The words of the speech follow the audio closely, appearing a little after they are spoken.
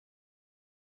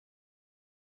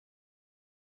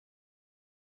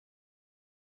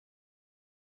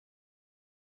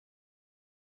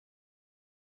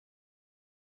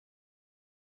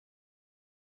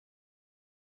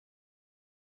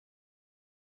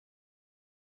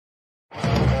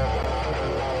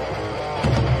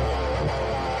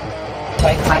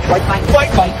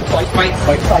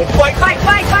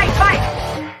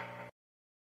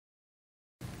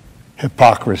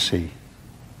Hypocrisy.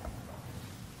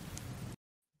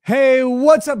 Hey,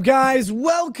 what's up, guys?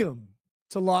 Welcome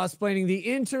to Law-Splaining the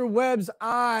Interwebs.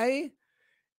 I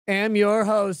am your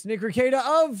host, Nick Rekieta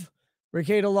of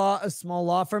Rekieta Law, a small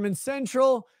law firm in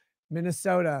Central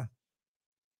Minnesota.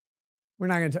 We're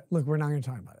not going to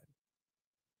talk about it.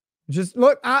 Just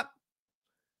look up.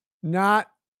 Not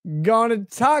going to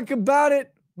talk about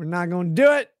it. We're not going to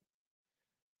do it.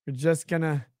 We're just going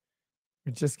to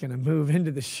move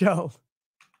into the show.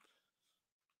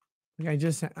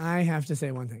 I have to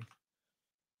say one thing.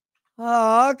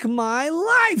 Fuck my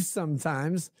life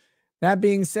sometimes. That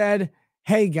being said,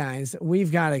 hey guys,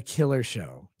 we've got a killer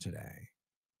show today.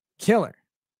 Killer.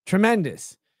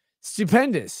 Tremendous.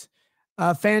 Stupendous.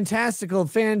 Fantastical.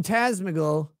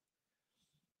 Phantasmical.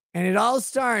 And it all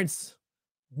starts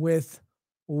with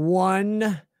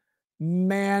one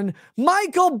man,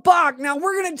 Michael Bach. Now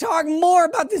we're going to talk more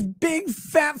about this big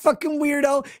fat fucking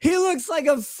weirdo. He looks like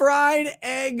a fried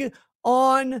egg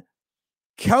on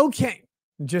cocaine.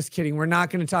 Just kidding. We're not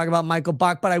going to talk about Michael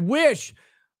Bach, but I wish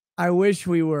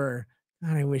we were.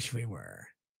 God, I wish we were.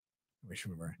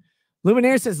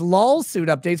 Luminaire says lol suit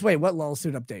updates. Wait, what lol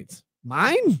suit updates?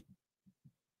 Mine?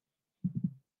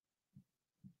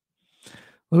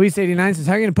 Luis 89 says,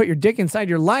 how are you going to put your dick inside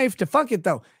your life to fuck it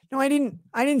though? No, I didn't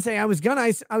say I was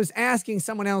gonna. I was asking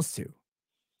someone else to.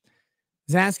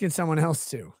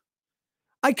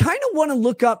 I kind of want to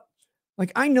look up,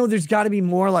 like, I know there's got to be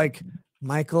more like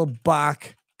Michael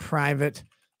Bach private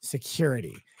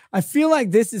security. I feel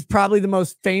like this is probably the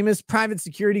most famous private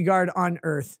security guard on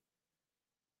earth.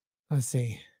 Let's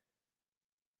see.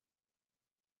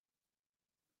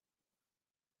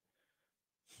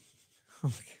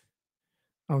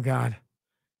 Oh God.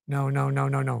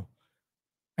 No.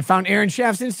 I found Aaron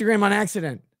Schaff's Instagram on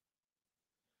accident.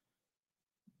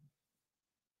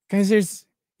 Guys,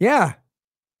 yeah.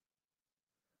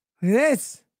 Look at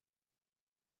this.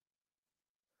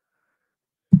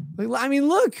 I mean,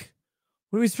 look.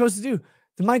 What are we supposed to do?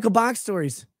 The Michael Bach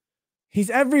stories. He's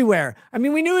everywhere. I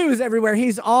mean, we knew he was everywhere.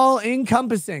 He's all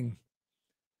encompassing.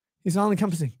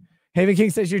 Haven King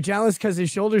says you're jealous because his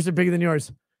shoulders are bigger than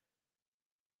yours.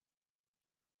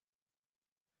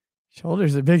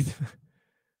 Shoulders are big.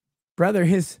 Brother,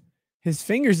 his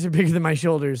fingers are bigger than my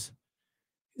shoulders.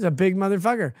 He's a big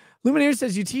motherfucker. Luminaire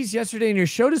says you teased yesterday in your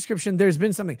show description there's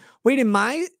been something. Wait,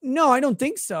 no, I don't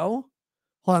think so.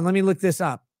 Hold on, let me look this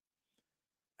up.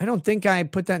 I don't think I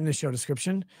put that in the show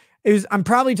description. I'm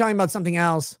probably talking about something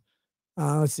else.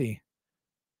 Let's see.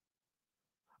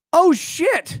 Oh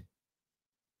shit.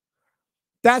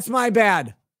 That's my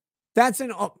bad.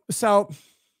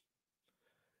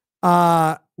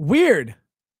 Weird.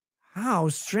 How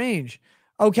strange.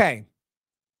 Okay.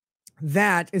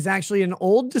 That is actually an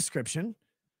old description.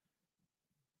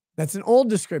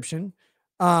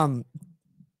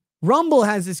 Rumble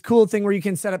has this cool thing where you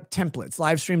can set up templates,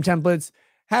 live stream templates,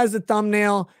 has a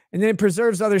thumbnail, and then it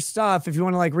preserves other stuff if you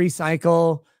want to like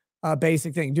recycle a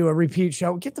basic thing, do a repeat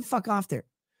show. Get the fuck off there.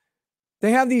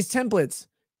 They have these templates,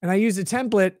 and I use a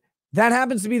template. That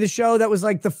happens to be the show that was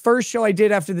like the first show I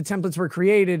did after the templates were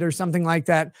created or something like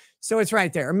that. So it's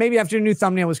right there. Or maybe after a new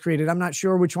thumbnail was created. I'm not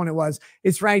sure which one it was.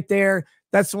 It's right there.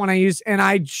 That's the one I used. And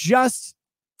I just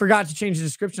forgot to change the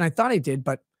description. I thought I did,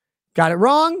 but got it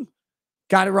wrong.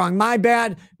 My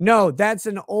bad. No, that's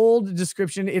an old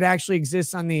description. It actually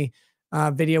exists on the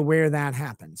video where that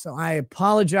happened. So I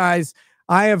apologize.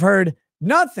 I have heard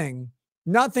nothing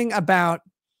about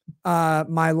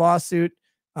my lawsuit.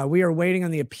 We are waiting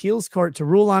on the appeals court to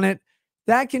rule on it.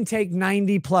 That can take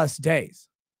 90 plus days.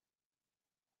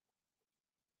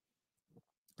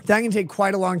 That can take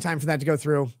quite a long time for that to go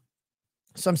through.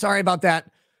 So I'm sorry about that.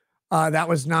 That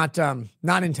was not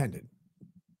intended.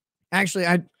 Actually,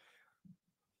 I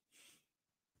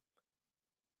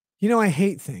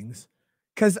hate things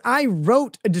because I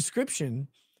wrote a description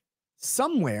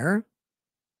somewhere,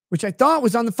 which I thought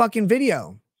was on the fucking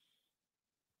video.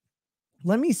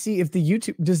 Let me see if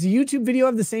does the YouTube video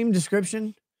have the same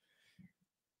description?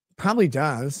 Probably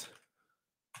does.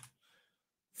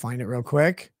 Find it real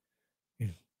quick.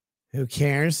 Who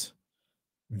cares?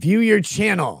 View your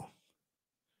channel.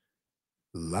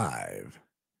 Live.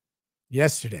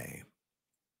 Yesterday.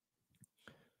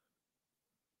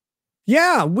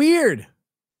 Yeah, weird.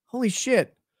 Holy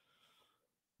shit.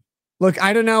 Look,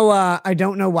 I don't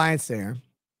know why it's there.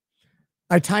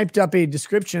 I typed up a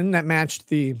description that matched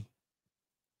the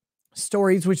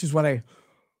stories, which is what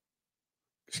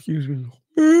excuse me.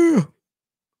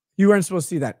 You weren't supposed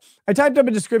to see that. I typed up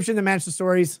a description that matched the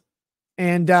stories,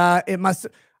 And I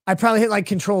probably hit like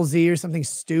Control Z or something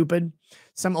stupid,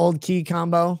 some old key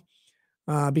combo,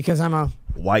 because I'm a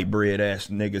white bread ass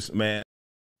niggas, man.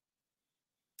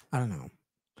 I don't know.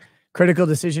 Critical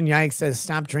decision. Yikes says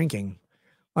stop drinking.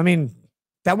 I mean,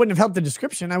 that wouldn't have helped the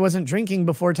description. I wasn't drinking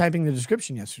before typing the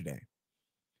description yesterday.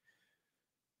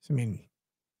 So, I mean,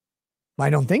 I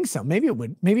don't think so. Maybe it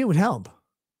would. Maybe it would help.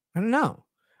 I don't know.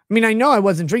 I mean, I know I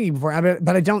wasn't drinking before,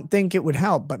 but I don't think it would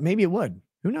help. But maybe it would.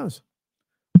 Who knows?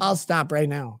 I'll stop right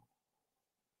now.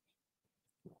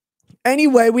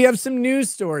 Anyway, we have some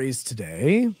news stories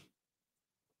today.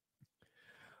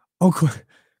 Oh,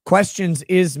 questions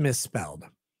is misspelled.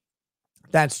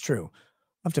 That's true.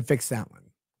 I'll have to fix that one.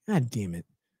 God damn it.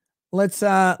 Let's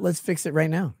fix it right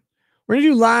now. We're gonna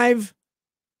do live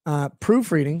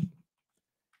proofreading.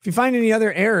 If you find any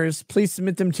other errors, please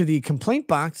submit them to the complaint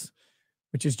box,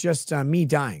 which is just me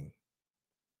dying.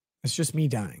 It's just me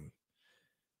dying.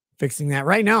 Fixing that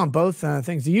right now on both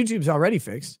things. The YouTube's already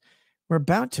fixed. We're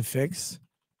about to fix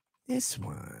this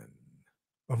one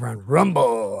over on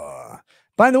Rumble.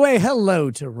 By the way,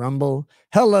 hello to Rumble.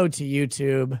 Hello to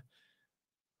YouTube.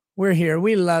 We're here.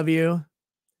 We love you.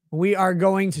 We are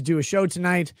going to do a show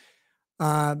tonight.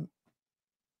 Well,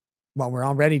 we're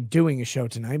already doing a show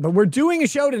tonight, but we're doing a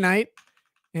show tonight.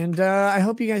 And I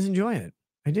hope you guys enjoy it.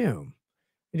 I do.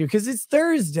 Because it's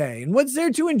Thursday. And what's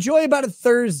there to enjoy about a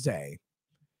Thursday?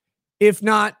 If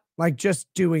not, like, just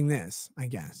doing this, I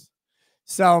guess.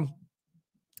 So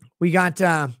we got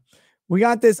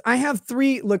this. I have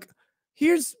 3. Look,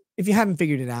 here's, if you haven't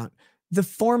figured it out, the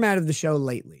format of the show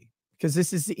lately, because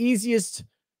this is the easiest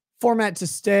format to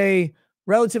stay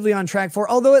relatively on track for,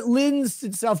 although it lends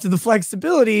itself to the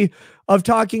flexibility of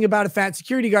talking about a fat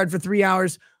security guard for 3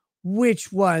 hours,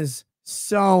 which was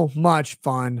so much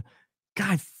fun.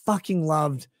 God, fucking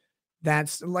loved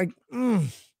that's like,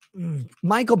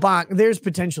 Michael Bach, there's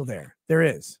potential there. There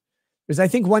is. Because I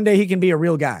think one day he can be a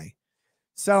real guy.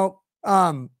 So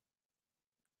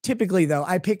typically, though,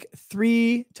 I pick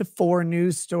 3 to 4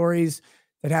 news stories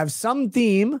that have some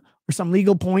theme or some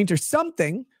legal point or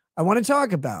something I want to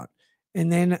talk about. And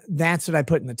then that's what I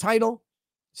put in the title.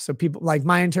 So people like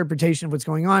my interpretation of what's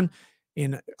going on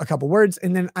in a couple words.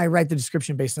 And then I write the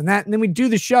description based on that. And then we do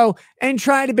the show and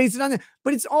try to base it on that.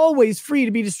 But it's always free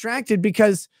to be distracted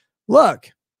because,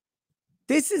 look,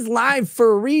 this is live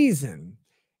for a reason.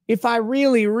 If I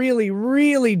really, really,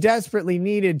 really desperately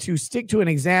needed to stick to an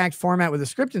exact format with a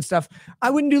script and stuff, I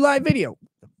wouldn't do live video.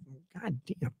 God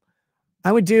damn.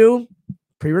 I would do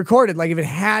pre-recorded, like if it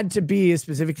had to be a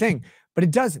specific thing. But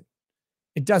it doesn't.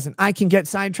 It doesn't. I can get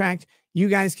sidetracked. You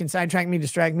guys can sidetrack me,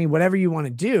 distract me, whatever you want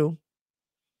to do.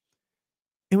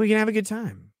 And we can have a good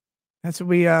time. That's what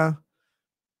we, that's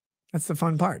the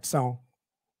fun part. So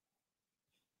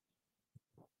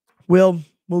we'll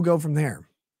go from there.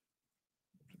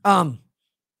 All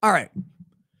right.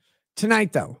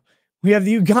 Tonight, though, we have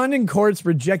the Ugandan courts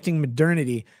rejecting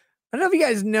modernity. I don't know if you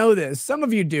guys know this. Some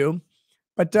of you do.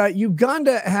 But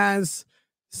Uganda has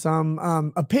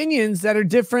some opinions that are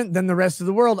different than the rest of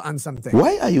the world on something.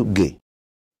 Why are you gay?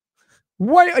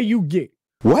 Why are you gay?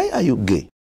 Why are you gay?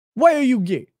 Why are you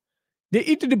gay? They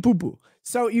eat the poo-poo.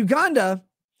 So Uganda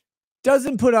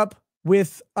doesn't put up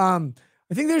with, I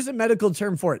think there's a medical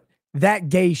term for it, that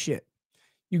gay shit.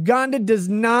 Uganda does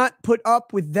not put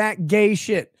up with that gay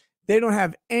shit. They don't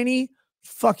have any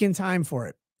fucking time for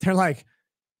it. They're like,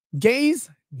 gays,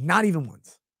 not even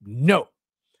once. No.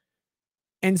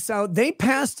 And so they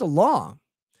passed a law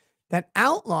that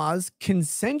outlaws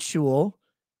consensual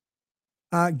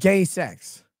gay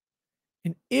sex.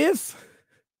 And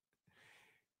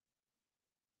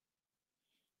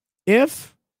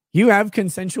if you have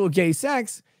consensual gay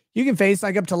sex, you can face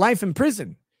like up to life in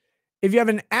prison. If you have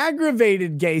an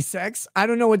aggravated gay sex, I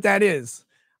don't know what that is.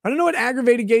 I don't know what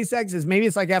aggravated gay sex is. Maybe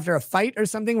it's like after a fight or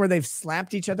something where they've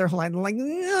slapped each other like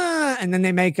and then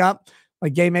they make up,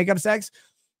 like gay makeup sex.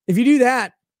 If you do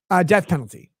that, death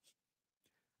penalty.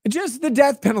 Just the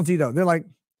death penalty, though. They're like,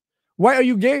 why are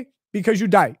you gay? Because you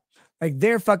die. Like,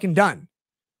 they're fucking done.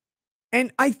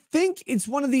 And I think it's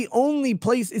one of the only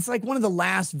places, it's like one of the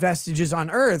last vestiges on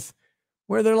earth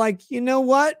where they're like, you know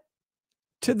what?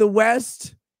 To the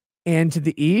west and to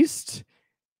the east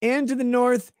and to the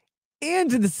north and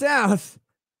to the south,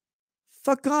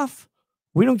 fuck off.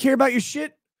 We don't care about your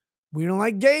shit. We don't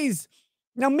like gays.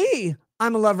 Now me,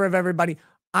 I'm a lover of everybody.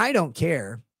 I don't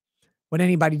care what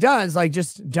anybody does. Like,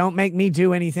 just don't make me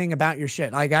do anything about your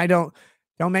shit. Like, don't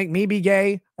make me be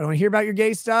gay. I don't want to hear about your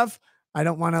gay stuff. I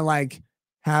don't want to like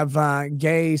have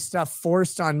gay stuff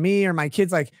forced on me or my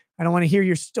kids. Like, I don't want to hear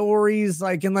your stories,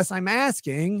 like, unless I'm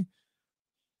asking.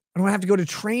 I don't have to go to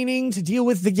training to deal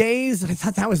with the gays. I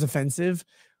thought that was offensive,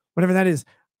 whatever that is.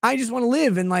 I just want to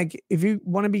live. And like, if you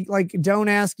want to be like, don't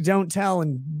ask, don't tell,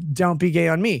 and don't be gay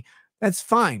on me, that's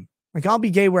fine. Like, I'll be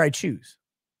gay where I choose.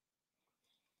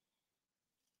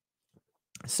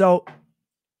 So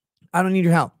I don't need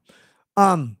your help.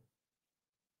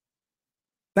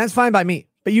 That's fine by me.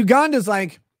 But Uganda's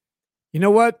like, you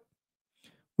know what?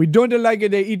 We don't like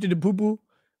it. They eat the poo-poo.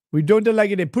 We don't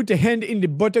like it. They put the hand in the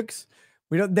buttocks.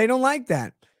 They don't like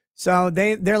that. So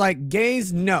they're like,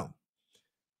 gays, no.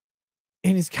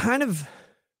 And it's kind of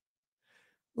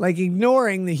like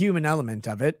ignoring the human element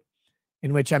of it,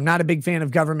 in which I'm not a big fan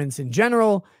of governments in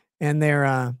general and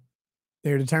their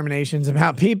determinations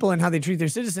about people and how they treat their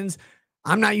citizens.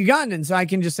 I'm not Ugandan, so I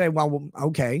can just say, well,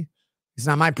 okay, it's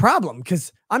not my problem,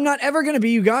 because I'm not ever going to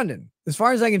be Ugandan. As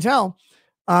far as I can tell,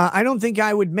 I don't think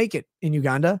I would make it in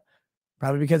Uganda,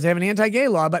 probably because they have an anti-gay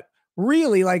law, but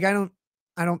really, like, I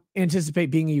don't anticipate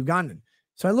being a Ugandan.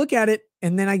 So I look at it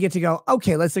and then I get to go,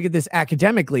 okay, let's look at this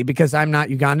academically, because I'm not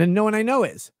Ugandan. No one I know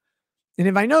is. And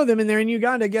if I know them and they're in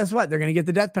Uganda, guess what? They're going to get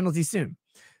the death penalty soon.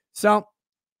 So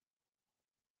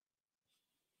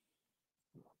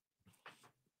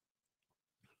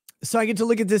I get to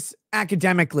look at this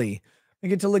academically. I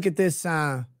get to look at this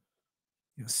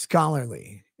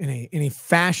scholarly in a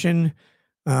fashion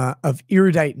of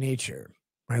erudite nature.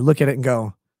 I look at it and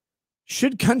go,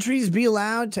 should countries be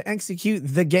allowed to execute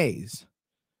the gays?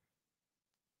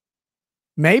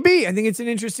 Maybe. I think it's an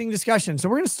interesting discussion. So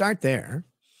we're going to start there.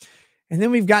 And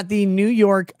then we've got the New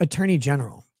York Attorney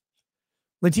General,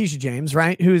 Letitia James,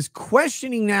 right, who is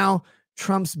questioning now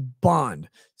Trump's bond.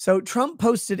 So Trump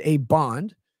posted a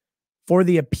bond for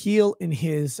the appeal in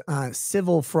his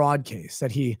civil fraud case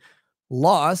that he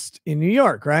lost in New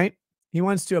York, right? He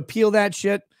wants to appeal that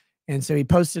shit. And so he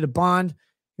posted a bond.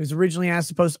 He was originally asked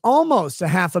to post almost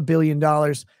 $500 million,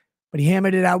 but he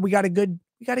hammered it out. We got a good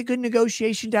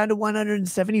negotiation down to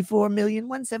 174 million,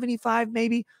 175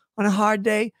 maybe on a hard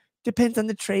day. Depends on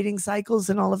the trading cycles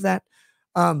and all of that.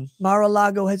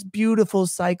 Mar-a-Lago has beautiful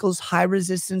cycles, high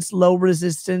resistance, low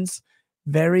resistance,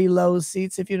 very low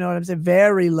seats, if you know what I'm saying.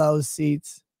 Very low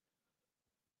seats.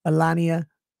 Alania,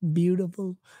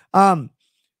 beautiful. So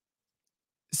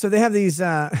they have these,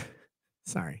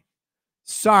 sorry.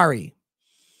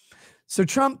 So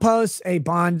Trump posts a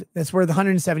bond that's worth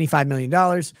 $175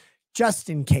 million just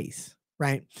in case,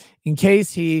 right? In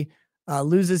case he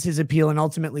loses his appeal and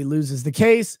ultimately loses the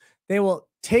case, they will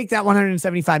take that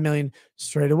 $175 million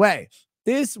straight away.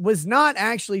 This was not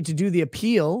actually to do the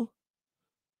appeal.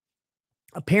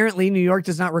 Apparently, New York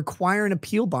does not require an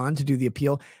appeal bond to do the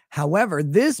appeal. However,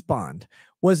 this bond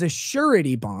was a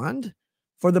surety bond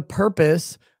for the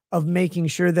purpose of making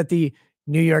sure that the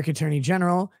New York Attorney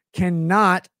General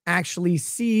cannot actually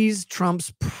seize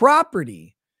Trump's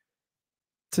property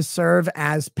to serve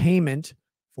as payment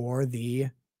for the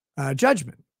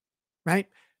judgment, right?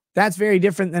 That's very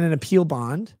different than an appeal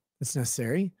bond that's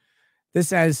necessary. This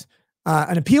says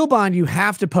an appeal bond you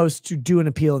have to post to do an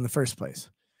appeal in the first place.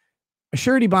 A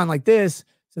surety bond like this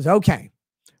says, okay,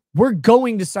 we're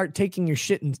going to start taking your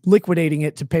shit and liquidating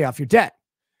it to pay off your debt.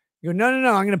 You go, no,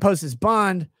 I'm going to post this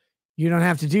bond. You don't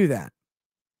have to do that,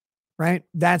 right?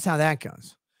 That's how that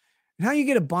goes. And how you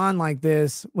get a bond like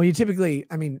this, well, you typically,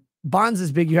 I mean, bonds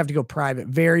is big, you have to go private,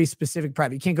 very specific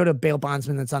private. You can't go to a bail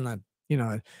bondsman that's on the,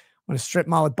 on a strip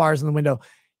mall with bars in the window.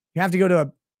 You have to go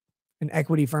to an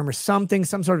equity firm or something,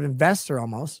 some sort of investor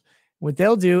almost. What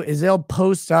they'll do is they'll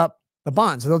post up the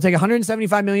bond. So they'll take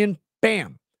 $175 million,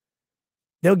 bam.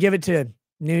 They'll give it to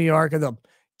New York, or they'll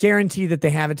guarantee that they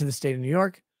have it to the state of New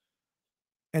York.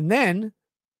 And then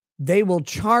they will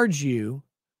charge you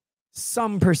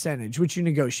some percentage, which you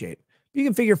negotiate. You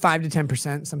can figure 5 to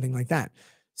 10%, something like that.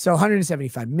 So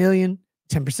 $175 million,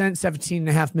 10%,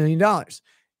 $17.5 million.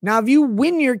 Now, if you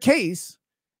win your case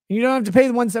and you don't have to pay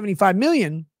the $175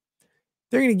 million,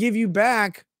 they're going to give you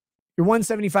back your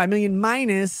 $175 million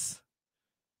minus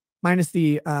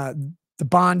the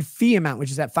bond fee amount, which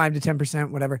is at 5 to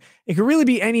 10%, whatever. It could really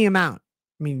be any amount.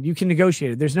 I mean, you can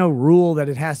negotiate it. There's no rule that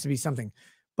it has to be something,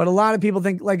 but a lot of people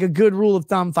think like a good rule of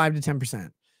thumb, 5 to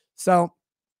 10%. So,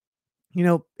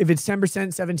 if it's 10%,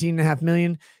 $17.5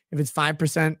 million. If it's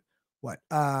 5%, what?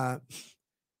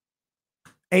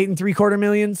 $8.75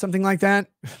 million, something like that.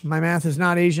 My math is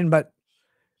not Asian, but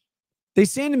they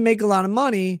stand to make a lot of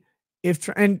money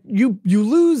and you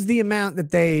lose the amount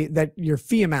that your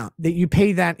fee amount, that you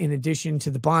pay that in addition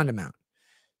to the bond amount.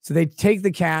 So they take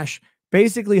the cash,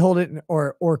 basically hold it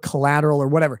or collateral or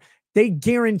whatever. They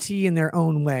guarantee in their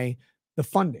own way the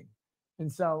funding.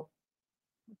 And so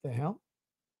what the hell?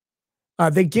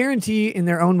 They guarantee in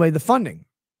their own way the funding.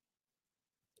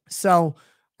 So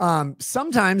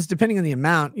sometimes, depending on the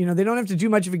amount, they don't have to do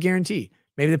much of a guarantee.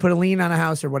 Maybe they put a lien on a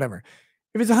house or whatever.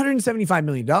 If it's $175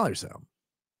 million, though,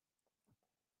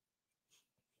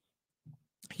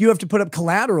 you have to put up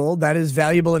collateral that is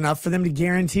valuable enough for them to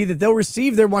guarantee that they'll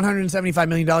receive their $175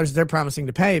 million they're promising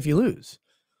to pay if you lose.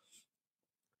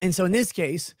 And so in this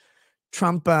case,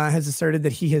 Trump has asserted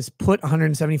that he has put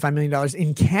 $175 million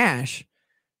in cash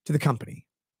to the company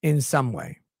in some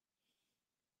way.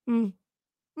 And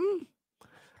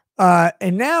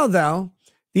now, though,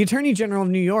 the Attorney General of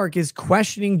New York is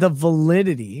questioning the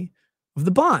validity of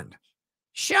the bond.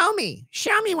 Show me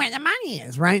where the money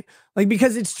is, right? Like,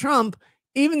 because it's Trump,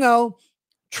 even though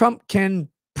Trump can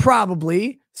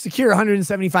probably secure a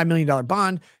 $175 million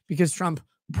bond because Trump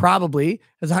probably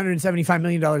has $175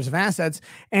 million of assets,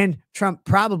 and Trump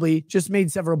probably just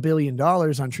made several $1 billion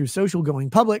on True Social going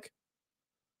public.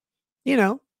 He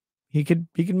could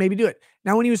maybe do it.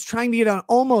 Now, when he was trying to get an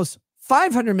almost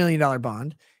 $500 million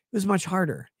bond, it was much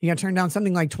harder. He got turned down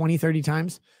something like 20, 30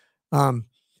 times.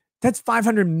 That's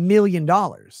 $500 million,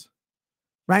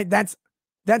 right? That's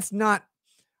not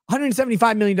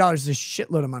 $175 million is a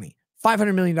shitload of money.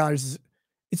 $500 million is,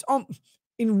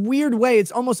 in weird way,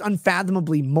 it's almost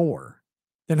unfathomably more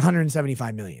than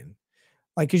 $175 million.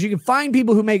 Like, because you can find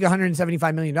people who make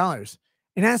 $175 million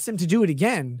and ask them to do it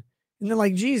again. And they're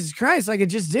like, Jesus Christ, like, I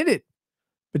just did it.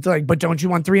 But they're like, but don't you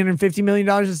want $350 million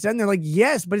instead? And they're like,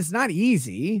 yes, but it's not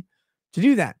easy to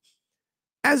do that.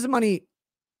 As the money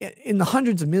in the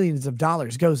hundreds of millions of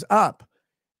dollars goes up,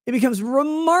 it becomes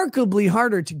remarkably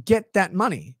harder to get that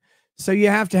money. So you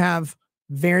have to have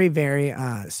very, very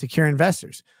secure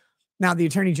investors. Now, the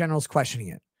Attorney General is questioning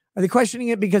it. Are they questioning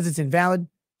it because it's invalid?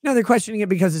 No, they're questioning it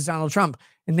because it's Donald Trump,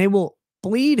 and they will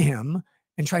bleed him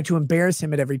and try to embarrass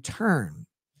him at every turn.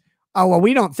 Oh, well,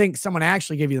 we don't think someone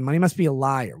actually gave you the money. It must be a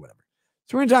lie or whatever.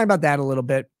 So we're going to talk about that a little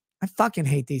bit. I fucking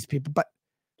hate these people, but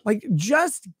like,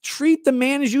 just treat the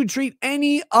man as you treat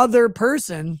any other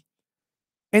person,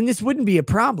 and this wouldn't be a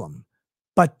problem,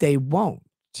 but they won't,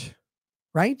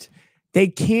 right? They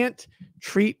can't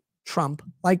treat Trump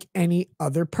like any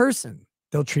other person.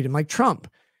 They'll treat him like Trump,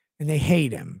 and they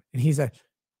hate him, and he's a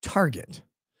target.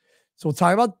 So we'll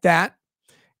talk about that.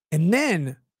 And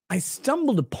then I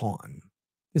stumbled upon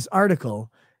this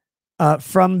article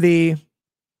from the,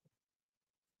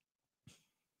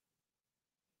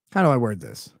 how do I word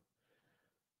this?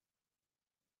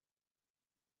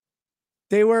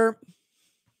 This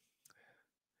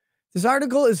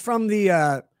article is from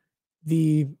the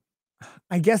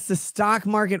I guess the stock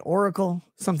market oracle,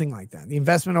 something like that. The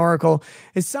investment oracle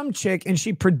is some chick, and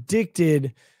she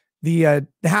predicted the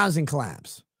housing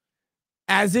collapse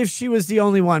as if she was the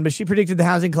only one, but she predicted the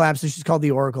housing collapse, so she's called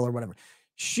the oracle or whatever.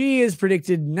 She has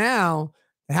predicted now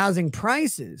the housing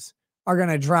prices are going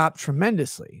to drop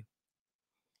tremendously,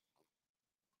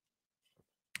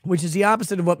 which is the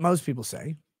opposite of what most people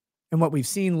say and what we've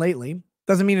seen lately.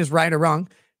 Doesn't mean it's right or wrong,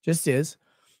 just is.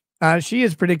 She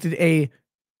has predicted a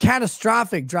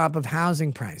catastrophic drop of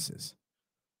housing prices.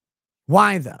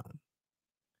 Why, though?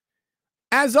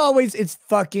 As always, it's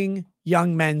fucking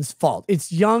young men's fault.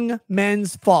 It's young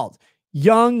men's fault.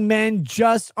 Young men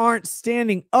just aren't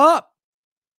standing up.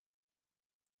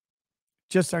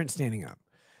 Just aren't standing up.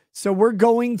 So we're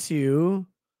going to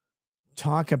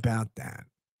talk about that.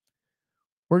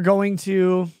 We're going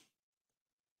to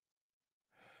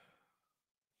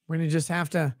just have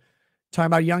to talk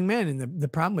about young men and the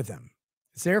problem with them.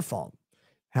 It's their fault.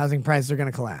 Housing prices are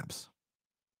going to collapse.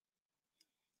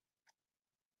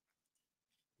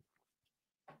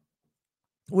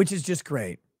 Which is just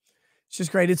great. It's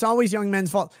just great. It's always young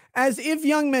men's fault. As if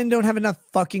young men don't have enough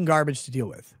fucking garbage to deal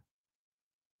with.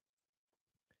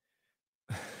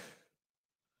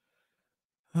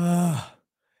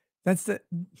 This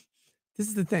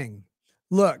is the thing.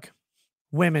 Look,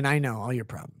 women, I know all your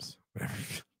problems.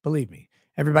 Believe me,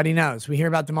 everybody knows. We hear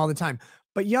about them all the time.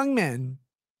 But young men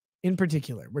in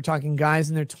particular, we're talking guys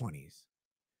in their 20s.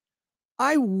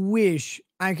 I wish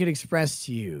I could express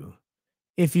to you,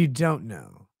 if you don't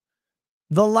know,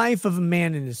 the life of a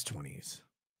man in his 20s.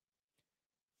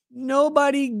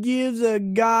 Nobody gives a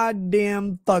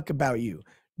goddamn fuck about you.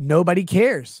 Nobody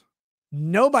cares.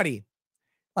 Nobody.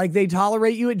 Like, they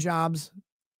tolerate you at jobs.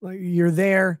 Like, you're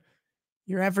there.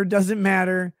 Your effort doesn't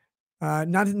matter.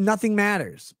 Nothing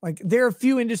matters. Like, there are a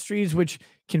few industries which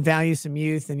can value some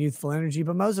youth and youthful energy,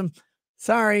 but most of them,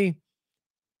 sorry,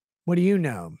 what do you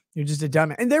know? You're just a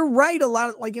dumb. And they're right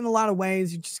in a lot of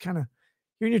ways. You just kind of,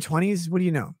 you're in your 20s. What do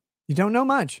you know? You don't know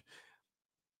much.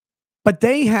 But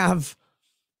they have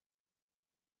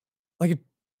like a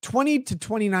 20 to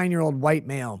 29-year-old white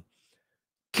male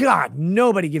God,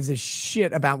 nobody gives a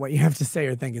shit about what you have to say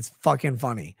or think. It's fucking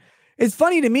funny. It's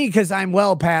funny to me because I'm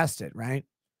well past it, right?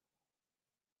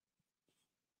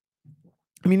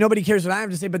 I mean, nobody cares what I have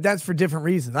to say, but that's for different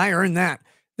reasons. I earned that.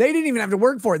 They didn't even have to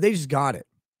work for it. They just got it.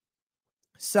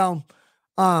 So,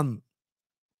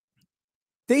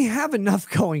 they have enough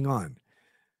going on.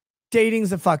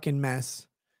 Dating's a fucking mess.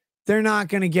 They're not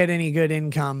going to get any good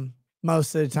income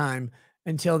most of the time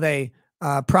until they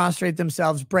prostrate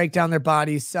themselves, break down their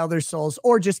bodies, sell their souls,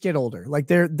 or just get older. Like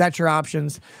that's your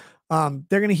options. They're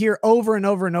going to hear over and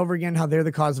over and over again how they're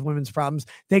the cause of women's problems.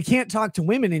 They can't talk to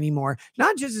women anymore.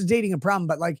 Not just as dating a problem,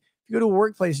 but like if you go to a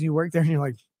workplace and you work there and you're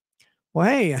like, well,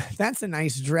 hey, that's a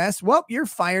nice dress. Well, you're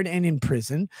fired and in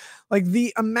prison. Like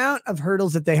the amount of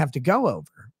hurdles that they have to go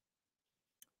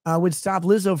over would stop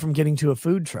Lizzo from getting to a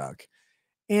food truck.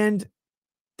 And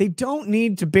they don't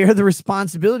need to bear the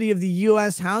responsibility of the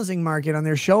U.S. housing market on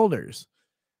their shoulders.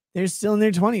 They're still in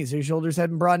their 20s. Their shoulders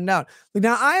haven't broadened out.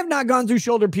 Now, I have not gone through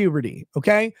shoulder puberty,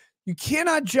 okay? You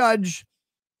cannot judge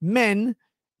men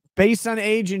based on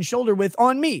age and shoulder width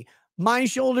on me. My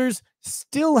shoulders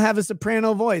still have a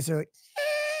soprano voice. They're like,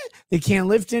 they can't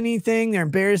lift anything. They're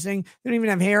embarrassing. They don't even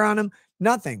have hair on them.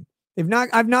 Nothing.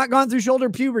 I've not gone through shoulder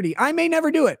puberty. I may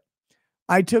never do it.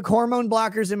 I took hormone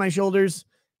blockers in my shoulders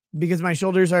because my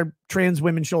shoulders are trans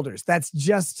women's shoulders. That's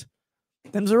just,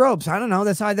 them's the ropes. I don't know.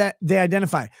 That's how they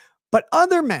identify. But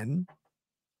other men,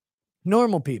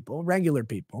 normal people, regular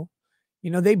people,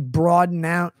 they broaden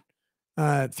out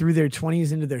through their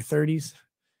 20s into their 30s.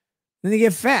 Then they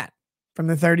get fat from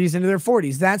their 30s into their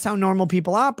 40s. That's how normal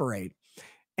people operate.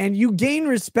 And you gain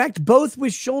respect both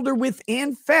with shoulder width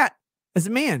and fat as a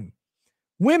man.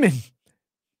 Women,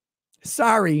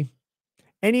 sorry.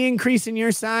 Any increase in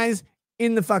your size,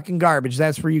 in the fucking garbage.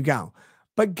 That's where you go.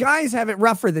 But guys have it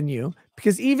rougher than you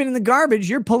because even in the garbage,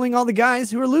 you're pulling all the guys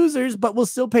who are losers, but will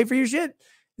still pay for your shit.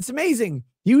 It's amazing.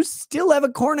 You still have a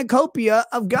cornucopia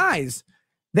of guys.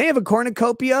 They have a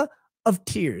cornucopia of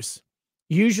tears.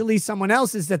 Usually someone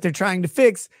else's that they're trying to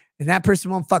fix, and that person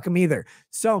won't fuck them either.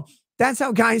 So that's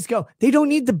how guys go. They don't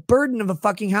need the burden of a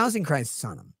fucking housing crisis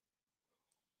on them.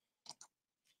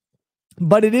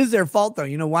 But it is their fault, though.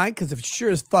 You know why? Because it sure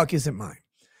as fuck isn't mine.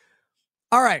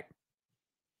 All right.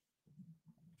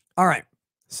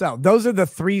 So those are the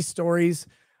 3 stories.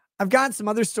 I've got some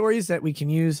other stories that we can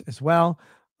use as well.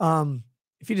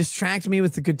 If you distract me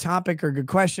with a good topic or a good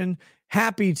question,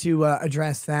 happy to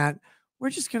address that. We're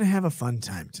just going to have a fun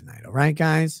time tonight. All right,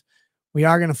 guys? We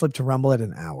are going to flip to Rumble at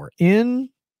an hour in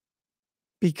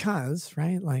because,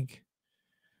 right? Like,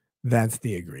 that's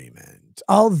the agreement.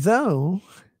 Although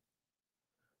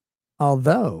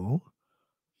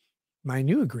my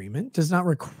new agreement does not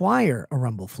require a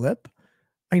Rumble flip.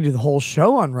 I can do the whole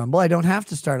show on Rumble. I don't have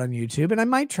to start on YouTube, and I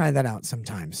might try that out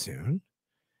sometime soon.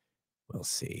 We'll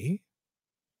see.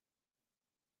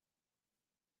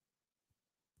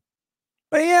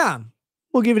 But yeah,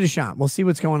 we'll give it a shot. We'll see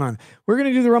what's going on. We're going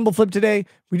to do the Rumble flip today.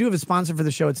 We do have a sponsor for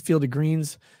the show. It's Field of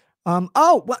Greens.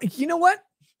 Oh, well, you know what?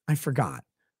 I forgot.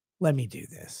 Let me do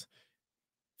this.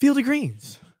 Field of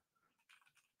Greens.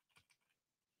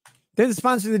 They're the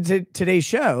sponsor of today's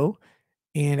show.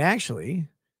 And actually,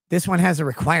 this one has a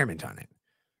requirement on it.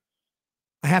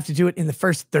 I have to do it in the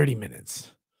first 30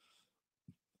 minutes.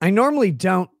 I normally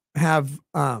don't have,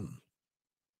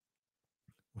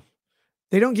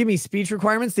 they don't give me speech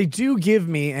requirements. They do give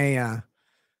me they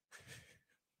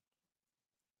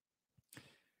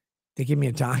give me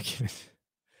a document.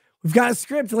 We've got a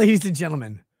script, ladies and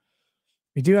gentlemen.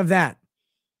 We do have that.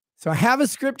 So I have a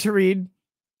script to read.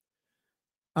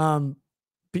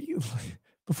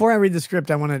 Before I read the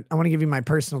script, I want to give you my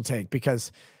personal take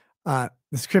because the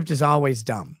script is always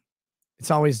dumb.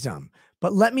 It's always dumb.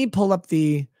 But let me pull up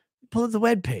the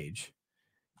web page.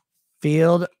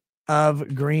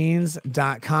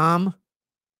 Fieldofgreens.com.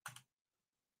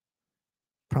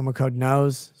 Promo code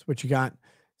knows is what you got.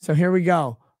 So here we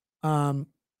go.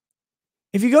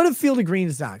 If you go to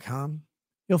fieldofgreens.com,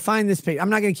 you'll find this page. I'm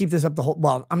not going to keep this up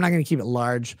I'm not going to keep it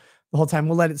large the whole time.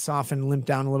 We'll let it soften and limp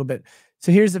down a little bit.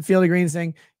 So here's the Field of Greens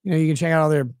thing. You can check out all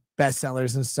their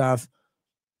bestsellers and stuff.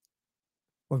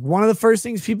 Look, one of the first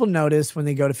things people notice when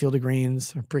they go to Field of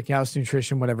Greens or Brick House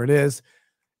Nutrition, whatever it is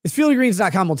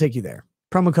fieldofgreens.com will take you there.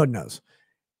 Promo code knows.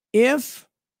 If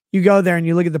you go there and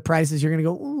you look at the prices, you're going to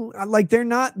go, ooh, like they're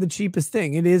not the cheapest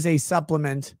thing. It is a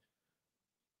supplement,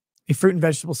 a fruit and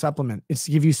vegetable supplement. It's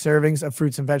to give you servings of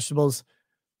fruits and vegetables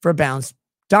for a balanced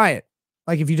diet.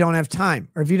 Like if you don't have time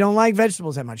or if you don't like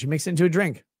vegetables that much, you mix it into a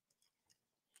drink.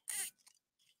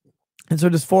 And so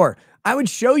does 4. I would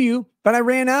show you, but I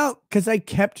ran out because I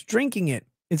kept drinking it.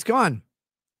 It's gone.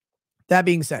 That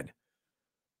being said,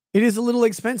 It is a little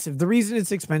expensive. The reason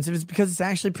it's expensive is because it's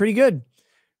actually pretty good.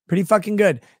 Pretty fucking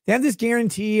good. They have this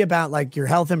guarantee about like your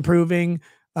health improving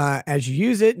as you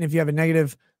use it. And if you have a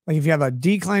negative, like if you have a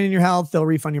decline in your health, they'll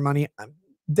refund your money.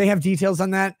 They have details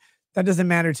on that. That doesn't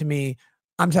matter to me.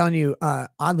 I'm telling you,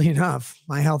 oddly enough,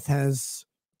 my health has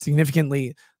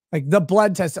significantly, like the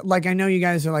blood test. Like I know you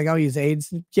guys are like, oh, he's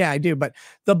AIDS. Yeah, I do. But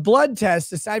the blood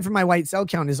test, aside from my white cell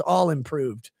count, is all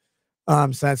improved.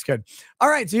 So that's good. All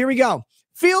right. So here we go.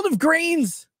 Field of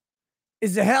Greens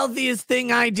is the healthiest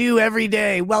thing I do every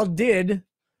day. Well, did,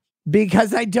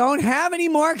 because I don't have any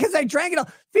more because I drank it all.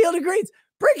 Field of Greens,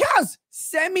 Brick House,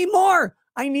 send me more.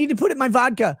 I need to put it in my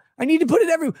vodka. I need to put it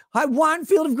everywhere. I want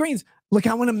Field of Greens. Look,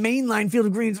 I want a mainline Field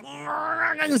of Greens.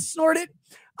 I'm going to snort it.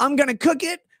 I'm going to cook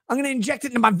it. I'm going to inject it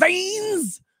into my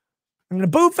veins. I'm going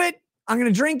to boof it. I'm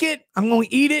going to drink it. I'm going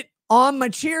to eat it on my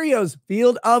Cheerios.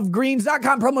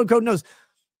 Fieldofgreens.com. Promo code knows.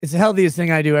 It's the healthiest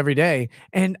thing I do every day.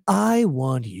 And I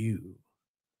want you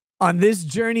on this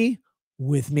journey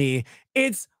with me.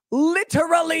 It's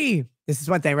literally, this is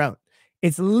what they wrote.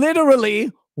 It's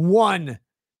literally 1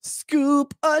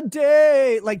 scoop a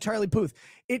day, like Charlie Puth.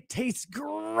 It tastes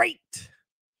great.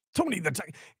 Tony the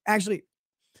Tiger. Actually,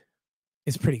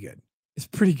 it's pretty good. It's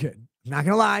pretty good. I'm not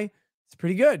going to lie. It's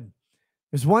pretty good.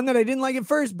 There's one that I didn't like at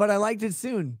first, but I liked it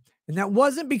soon. And that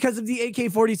wasn't because of the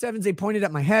AK-47s they pointed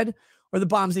at my head or the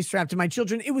bombs they strapped to my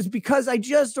children. It was because I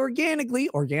just organic,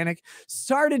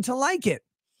 started to like it.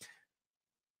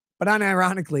 But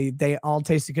unironically, they all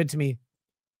tasted good to me.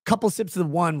 Couple sips of the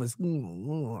one was,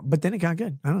 but then it got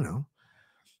good. I don't know.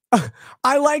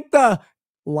 I like the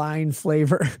line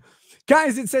flavor.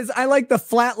 Guys, it says I like the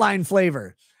flatline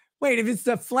flavor. Wait, if it's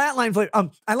the flatline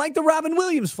flavor, I like the Robin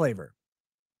Williams flavor.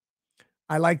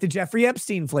 I like the Jeffrey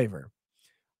Epstein flavor.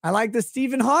 I like the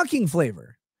Stephen Hawking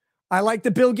flavor. I like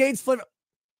the Bill Gates flavor.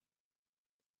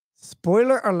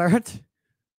 Spoiler alert.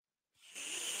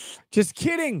 Just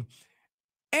kidding.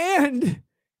 And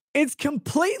it's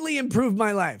completely improved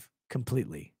my life.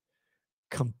 Completely.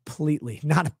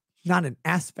 Not an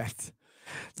aspect.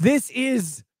 This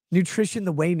is nutrition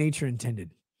the way nature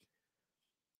intended.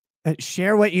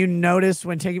 Share what you notice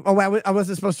when taking. Oh, I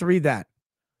wasn't supposed to read that.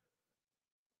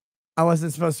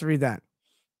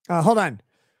 Hold on.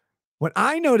 What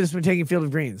I noticed when taking Field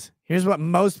of Greens, here's what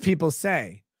most people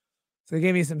say. So they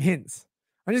gave me some hints.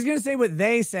 I'm just going to say what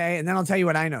they say, and then I'll tell you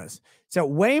what I noticed. So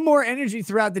way more energy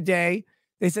throughout the day.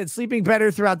 They said sleeping better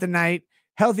throughout the night,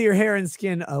 healthier hair and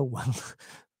skin. Oh, well,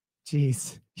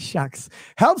 geez, shucks.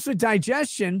 Helps with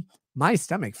digestion. My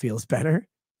stomach feels better.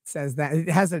 It says that. It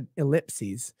has an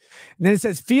ellipses. And then it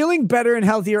says feeling better and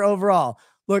healthier overall.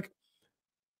 Look,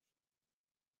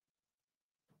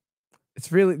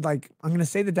 it's really like, I'm going to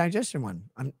say the digestion one.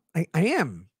 I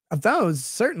am. Of those,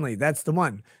 certainly, that's the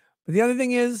one. But the other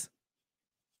thing is,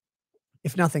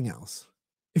 if nothing else,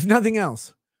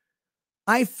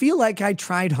 I feel like I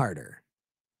tried harder.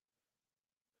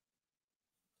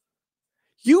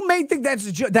 You may think that's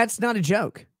a joke. That's not a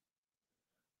joke.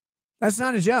 That's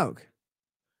not a joke.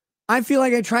 I feel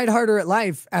like I tried harder at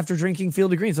life after drinking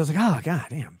Field of Greens. I was like, oh, God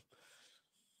damn.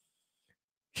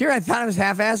 Here I thought I was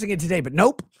half-assing it today, but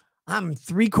nope. I'm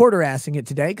 3/4-assing it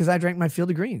today because I drank my Field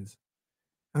of Greens.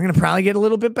 I'm going to probably get a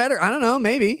little bit better. I don't know.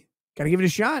 Maybe. Got to give it a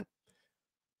shot.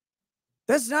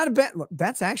 That's not a bad look.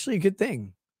 That's actually a good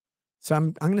thing. So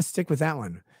I'm going to stick with that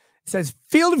one. It says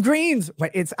Field of Greens.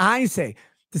 Wait, I say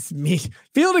this is me.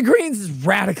 Field of Greens is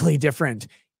radically different.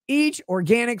 Each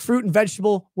organic fruit and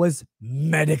vegetable was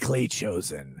medically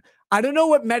chosen. I don't know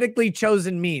what medically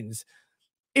chosen means.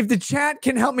 If the chat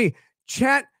can help me,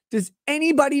 chat, does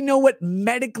anybody know what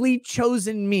medically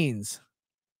chosen means?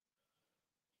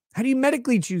 How do you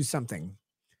medically choose something?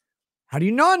 How do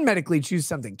you non-medically choose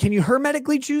something? Can you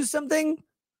hermetically choose something?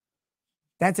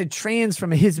 That's a trans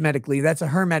from a his medically. That's a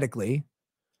hermetically.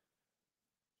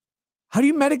 How do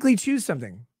you medically choose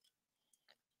something?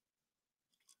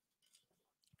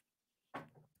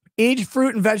 Each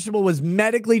fruit and vegetable was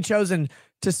medically chosen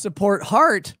to support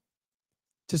heart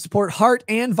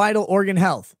and vital organ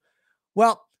health.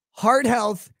 Well, heart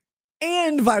health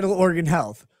and vital organ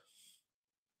health.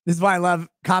 This is why I love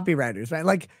copywriters, right?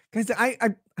 Like, guys,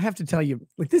 I have to tell you,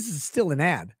 like, this is still an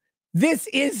ad. This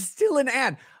is still an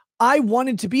ad. I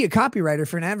wanted to be a copywriter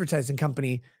for an advertising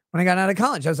company when I got out of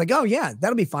college. I was like, oh yeah,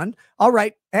 that'll be fun. I'll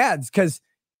write ads because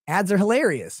ads are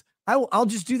hilarious. I'll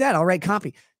just do that. I'll write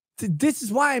copy. This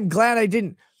is why I'm glad I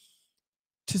didn't.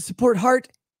 To support heart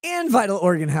and vital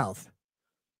organ health.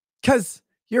 Because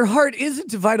your heart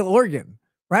isn't a vital organ,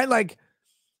 right? Like,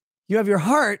 you have your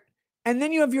heart and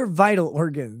then you have your vital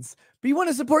organs. But you want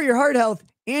to support your heart health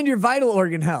and your vital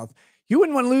organ health. You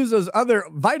wouldn't want to lose those other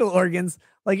vital organs.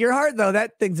 Like your heart, though,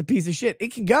 that thing's a piece of shit.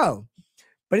 It can go,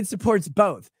 but it supports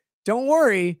both. Don't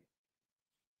worry.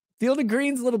 Field of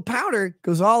Green's little powder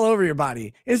goes all over your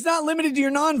body. It's not limited to your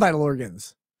non-vital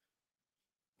organs.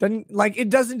 It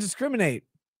doesn't discriminate,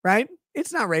 right?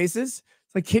 It's not racist.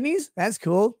 It's like kidneys. That's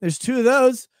cool. There's 2 of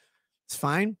those. It's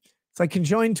fine. It's like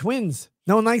conjoined twins.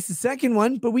 No one likes the second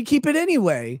one, but we keep it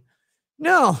anyway.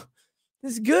 No,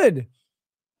 it's good.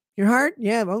 Your heart?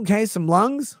 Yeah, okay. Some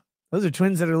lungs. Those are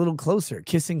twins that are a little closer.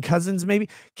 Kissing cousins, maybe.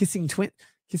 Kissing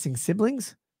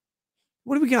siblings.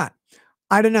 What do we got?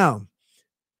 I don't know.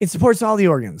 It supports all the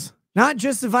organs, not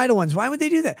just the vital ones. Why would they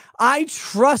do that? I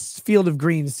trust Field of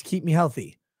Greens to keep me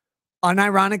healthy.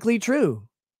 Unironically true.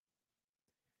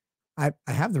 I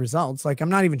have the results. Like, I'm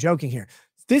not even joking here.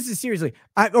 This is seriously.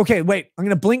 Okay, wait. I'm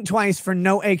going to blink twice for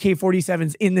no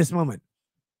AK-47s in this moment.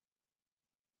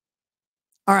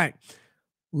 All right.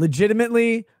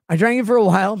 Legitimately, I drank it for a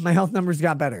while. My health numbers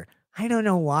got better. I don't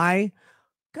know why.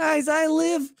 Guys,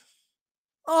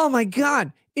 oh my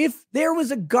God. If there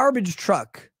was a garbage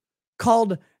truck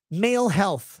called Male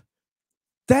Health,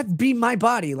 that'd be my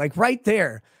body, like right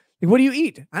there. Like, what do you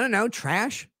eat? I don't know.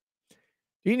 Trash?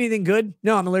 Do you eat anything good?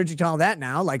 No, I'm allergic to all that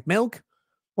now. Like milk?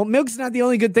 Well, milk's not the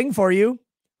only good thing for you.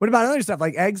 What about other stuff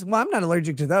like eggs? Well, I'm not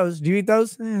allergic to those. Do you eat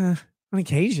those? On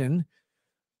occasion.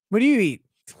 What do you eat?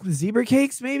 Zebra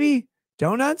cakes, maybe?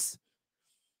 Donuts?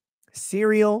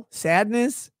 Cereal?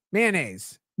 Sadness?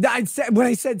 Mayonnaise. When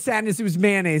I said sadness, it was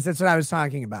mayonnaise. That's what I was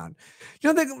talking about.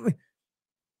 You know, the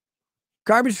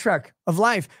garbage truck of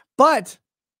life. But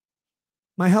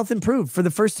my health improved for the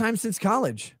first time since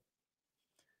college.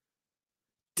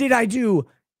 Did I do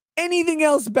anything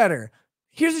else better?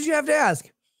 Here's what you have to ask.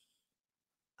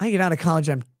 I get out of college,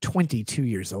 I'm 22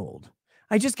 years old.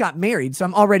 I just got married, so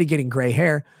I'm already getting gray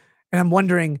hair, and I'm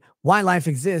wondering why life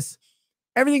exists.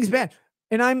 Everything's bad,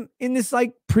 and I'm in this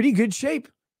like pretty good shape.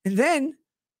 And then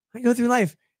I go through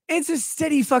life. It's a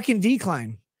steady fucking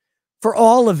decline for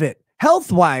all of it.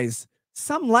 Health-wise,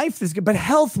 some life is good, but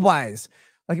health-wise,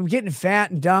 like I'm getting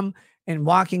fat and dumb and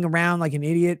walking around like an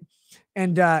idiot.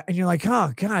 And you're like,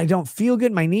 oh God, I don't feel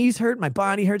good. My knees hurt. My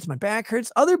body hurts. My back hurts.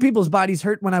 Other people's bodies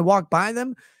hurt when I walk by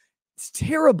them. It's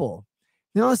terrible.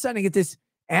 And all of a sudden I get this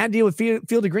ad deal with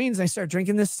Field of Greens. And I start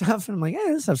drinking this stuff. And I'm like,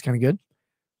 this stuff's kind of good.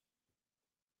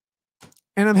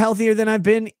 And I'm healthier than I've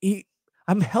been.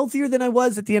 I'm healthier than I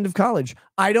was at the end of college.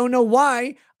 I don't know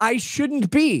why I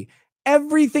shouldn't be.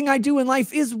 Everything I do in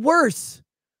life is worse.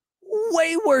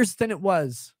 Way worse than it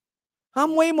was.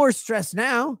 I'm way more stressed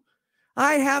now.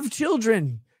 I have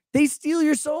children. They steal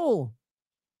your soul.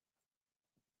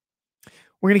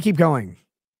 We're going to keep going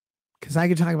because I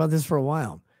could talk about this for a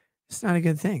while. It's not a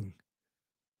good thing.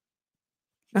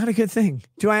 Not a good thing.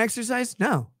 Do I exercise?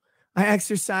 No. I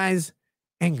exercise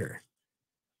anger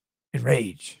and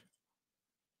rage.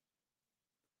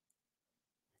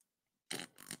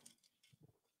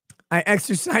 I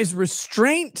exercise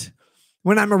restraint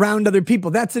when I'm around other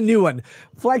people. That's a new one.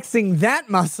 Flexing that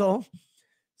muscle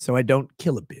so I don't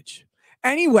kill a bitch.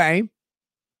 Anyway,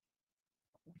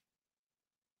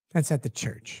 that's at the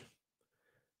church.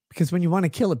 Because when you want to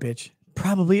kill a bitch,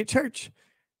 probably at church.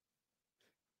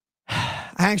 I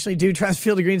actually do trust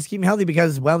Field of Greens to keep me healthy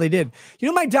because, well, they did. You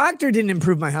know, my doctor didn't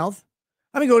improve my health.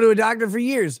 I've been going to a doctor for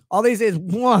years. All they say is,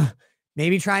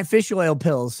 maybe try fish oil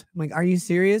pills. I'm like, are you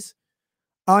serious?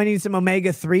 Oh, I need some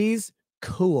omega-3s?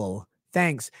 Cool.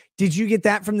 Thanks. Did you get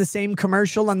that from the same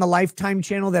commercial on the Lifetime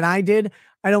channel that I did?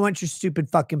 I don't want your stupid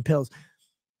fucking pills.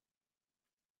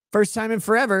 First time in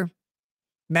forever,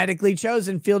 medically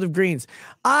chosen Field of Greens.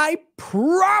 I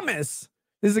promise,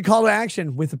 this is a call to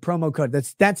action with a promo code.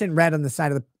 That's in red on the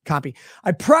side of the copy.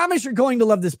 I promise you're going to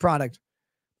love this product.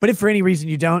 But if for any reason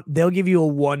you don't, they'll give you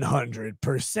a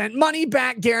 100% money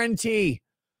back guarantee.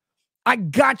 I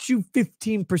got you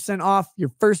 15% off your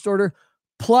first order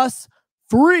plus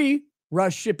free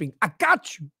rush shipping. I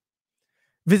got you.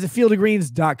 Visit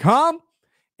fieldofgreens.com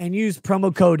and use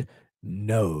promo code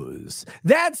NOSE.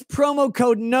 That's promo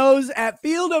code NOSE at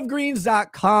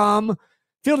fieldofgreens.com.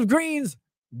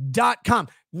 Fieldofgreens.com.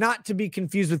 Not to be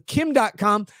confused with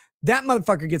Kim.com. That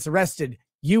motherfucker gets arrested.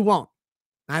 You won't.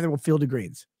 Neither will Field of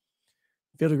Greens.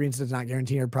 Field of Greens does not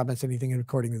guarantee or promise anything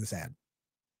according to this ad.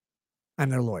 I'm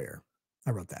their lawyer.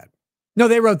 I wrote that. No,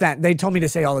 they wrote that. They told me to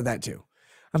say all of that too.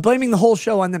 I'm blaming the whole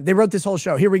show on them. They wrote this whole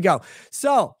show. Here we go.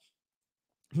 So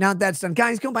now that's done.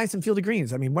 Guys, go buy some Field of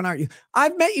Greens. I mean, when aren't you?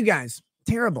 I've met you guys.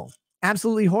 Terrible.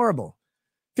 Absolutely horrible.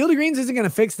 Field of Greens isn't going to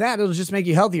fix that. It'll just make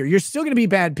you healthier. You're still going to be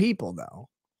bad people, though.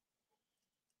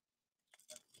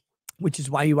 Which is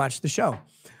why you watch the show.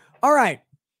 All right.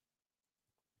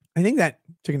 I think that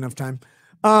took enough time.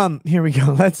 Here we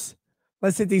go. Let's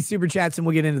hit these super chats and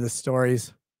we'll get into the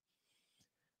stories.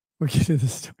 We'll get into the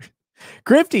story.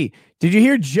 Grifty, did you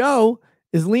hear Joe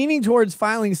is leaning towards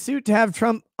filing suit to have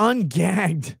Trump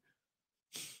ungagged?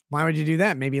 Why would you do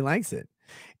that? Maybe he likes it.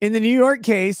 In the New York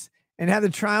case and have the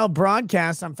trial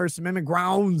broadcast on First Amendment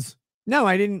grounds. No,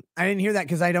 I didn't hear that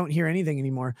because I don't hear anything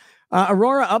anymore.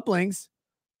 Aurora Uplinks,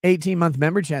 18-month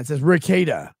member chat says,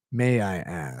 Ricada, may I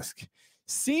ask,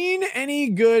 seen any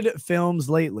good films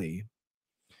lately?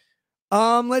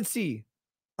 Let's see.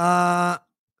 I've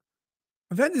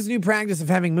had this new practice of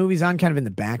having movies on kind of in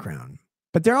the background,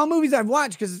 but they're all movies I've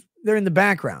watched because they're in the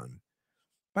background.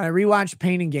 But I rewatched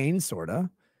Pain and Gain, sorta.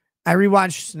 I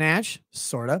rewatched Snatch,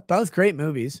 sorta. Both great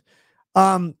movies.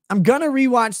 I'm gonna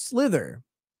rewatch Slither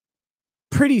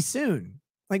pretty soon,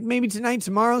 like maybe tonight,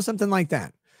 tomorrow, something like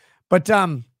that. But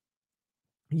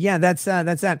yeah, that's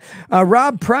that.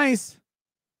 Rob Price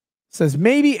says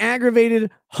maybe aggravated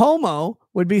homo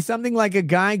would be something like a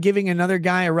guy giving another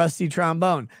guy a rusty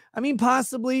trombone. I mean,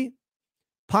 possibly.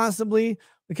 The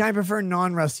guy prefer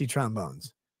non-rusty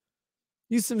trombones.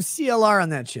 Use some CLR on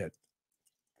that shit.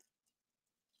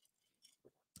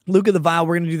 Luke of the Vile,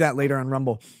 we're going to do that later on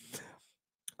Rumble.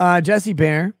 Jesse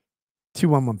Bear,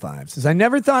 2115, says, I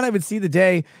never thought I would see the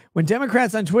day when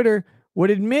Democrats on Twitter would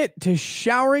admit to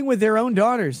showering with their own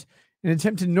daughters in an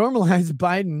attempt to normalize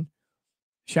Biden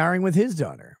showering with his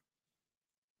daughter.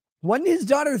 Wasn't his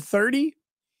daughter 30?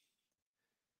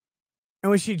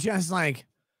 And was she just like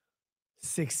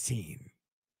 16?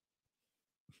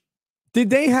 Did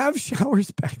they have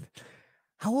showers back then?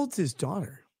 How old's his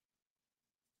daughter?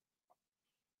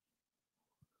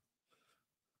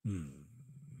 Me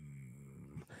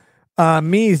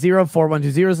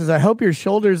 04120 says, I hope your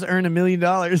shoulders earn $1 million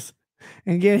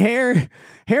and get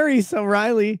hairy so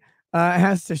Riley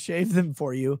has to shave them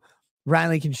for you.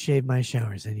 Riley can shave my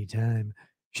showers anytime.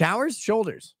 Showers?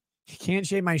 Shoulders. You can't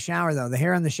shave my shower, though. The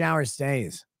hair on the shower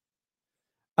stays.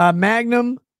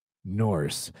 Magnum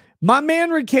Norse. My man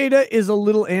Ricada is a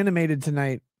little animated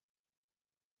tonight.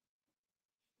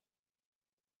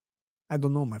 I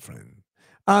don't know, my friend.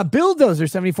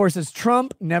 Billdozer74 says,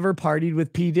 Trump never partied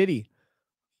with P. Diddy.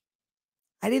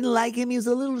 I didn't like him. He was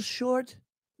a little short.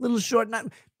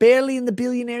 Not barely in the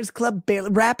billionaires club. Barely.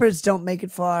 Rappers don't make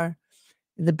it far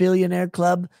in the billionaire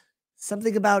club.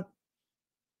 Something about,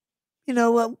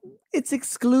 it's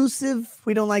exclusive.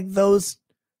 We don't like those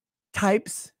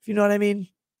types, if you know what I mean.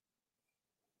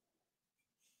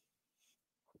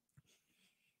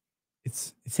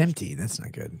 It's empty. That's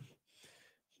not good.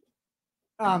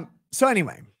 So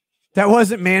anyway, that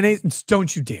wasn't mayonnaise.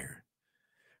 Don't you dare.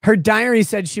 Her diary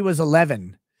said she was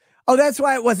 11. Oh, that's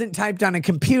why it wasn't typed on a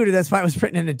computer. That's why it was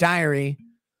written in a diary,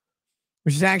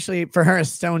 which is actually for her a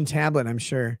stone tablet, I'm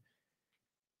sure.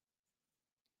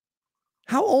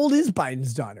 How old is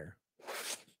Biden's daughter?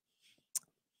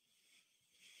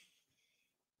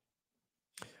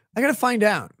 I got to find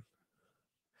out.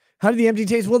 How did the empty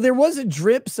taste? Well, there was a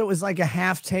drip, so it was like a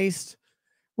half taste.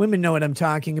 Women know what I'm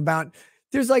talking about.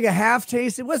 There's like a half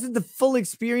taste. It wasn't the full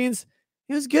experience.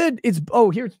 It was good.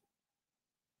 Here.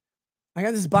 I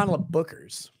got this bottle of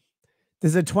Booker's. This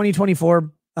is a 2024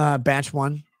 batch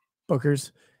one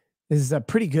Booker's. This is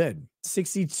pretty good.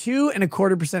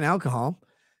 62.25% alcohol.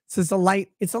 So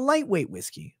it's a lightweight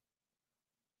whiskey.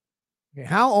 Okay,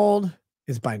 how old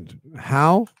is Biden?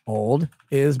 How old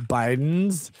is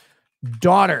Biden's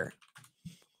daughter?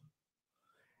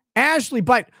 Ashley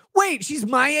Biden. Wait, she's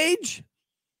my age?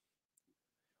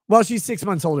 Well, she's 6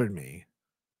 months older than me.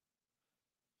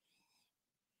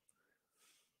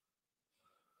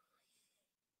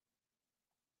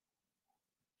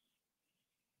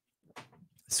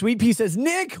 Sweet Pea says,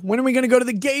 Nick, when are we going to go to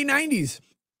the gay 90s?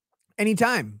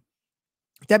 Anytime.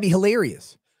 That'd be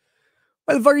hilarious.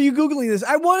 Why the fuck are you Googling this?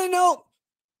 I want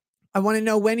to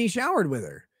know when he showered with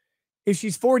her. If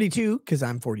she's 42, because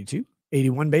I'm 42,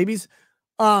 81 babies.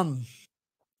 And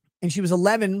she was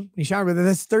 11 when he showered with her.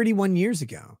 That's 31 years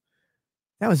ago.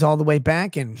 That was all the way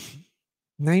back in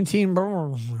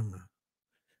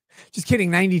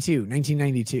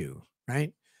 1992,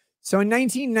 right? So in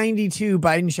 1992,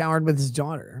 Biden showered with his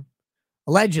daughter,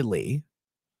 allegedly.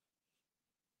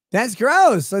 That's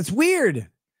gross. That's weird.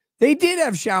 They did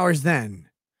have showers then.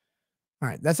 All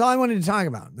right. That's all I wanted to talk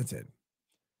about. That's it.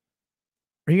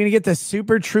 Are you going to get the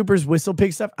Super Troopers Whistle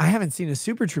Pig stuff? I haven't seen a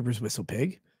Super Troopers Whistle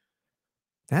Pig.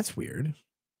 That's weird.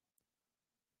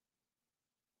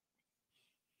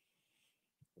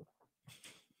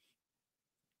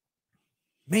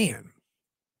 Man.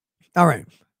 All right.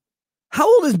 How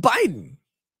old is Biden?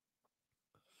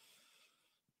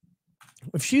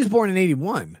 If she was born in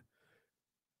 81,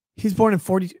 he's born in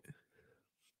 42.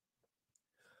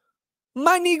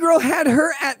 My Negro had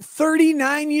her at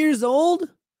 39 years old?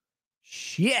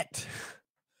 Shit.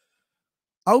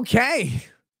 Okay.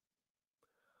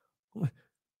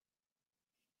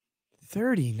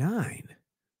 39.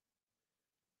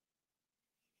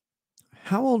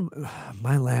 How old?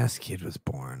 My last kid was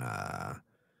born.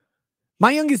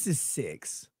 My youngest is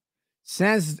 6.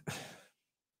 Says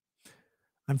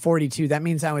I'm 42. That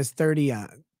means I was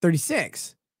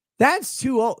 36. That's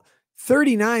too old.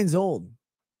 39's old.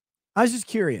 I was just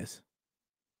curious.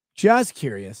 Just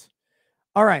curious.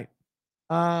 All right.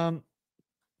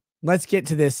 Let's get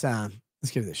to this. Let's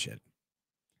get to this shit.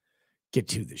 Get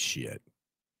to the shit.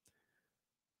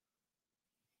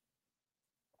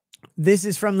 This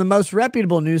is from the most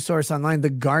reputable news source online, The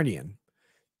Guardian.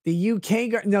 The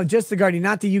UK, no, just The Guardian,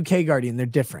 not the UK Guardian. They're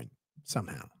different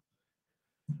somehow.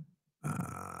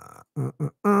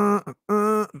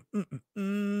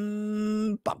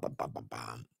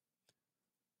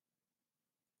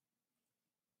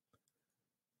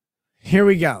 Here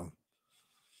we go.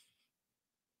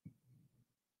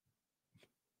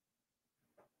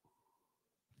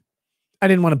 I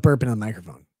didn't want to burp into the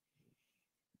microphone.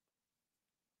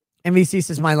 MVC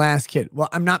says my last kid. Well,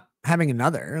 I'm not having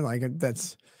another. Like,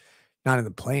 that's not in the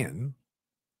plan.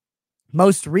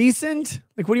 Most recent?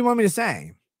 Like, what do you want me to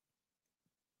say?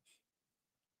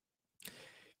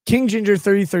 King Ginger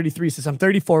 3033 says, I'm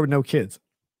 34 with no kids.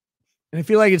 And I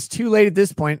feel like it's too late at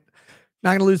this point.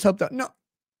 Not going to lose hope, though. No.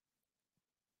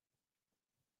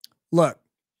 Look,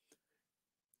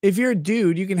 if you're a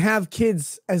dude, you can have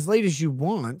kids as late as you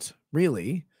want,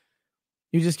 really.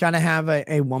 You just got to have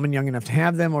a woman young enough to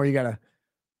have them, or you got to,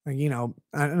 you know,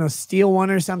 I don't know, steal one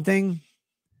or something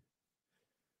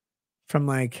from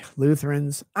like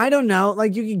Lutherans. I don't know.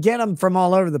 Like, you can get them from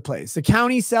all over the place. The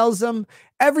county sells them.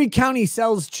 Every county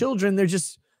sells children. They're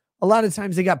just, a lot of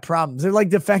times they got problems. They're like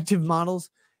defective models.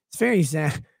 It's very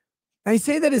sad. I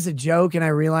say that as a joke, and I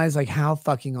realize like how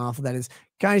fucking awful that is.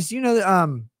 Guys, you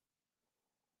know,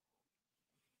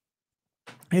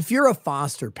 if you're a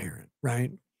foster parent,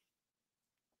 right?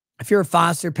 If you're a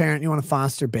foster parent, you want to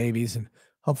foster babies and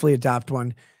hopefully adopt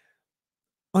one.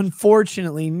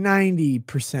 Unfortunately,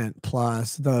 90%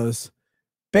 plus those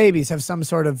babies have some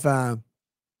sort of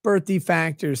birth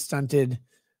defect or stunted,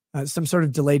 some sort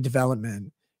of delayed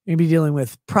development. You're going to be dealing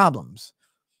with problems.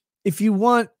 If you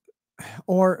want,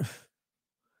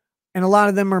 and a lot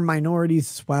of them are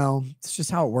minorities as well. It's just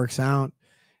how it works out.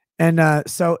 And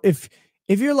so if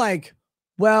you're like,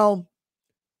 well,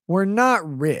 we're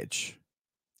not rich.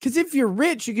 Because if you're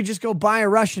rich, you could just go buy a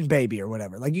Russian baby or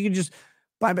whatever. Like, you could just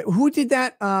buy. Who did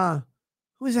that?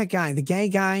 Who was that guy? The gay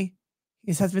guy?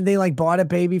 His husband, they like bought a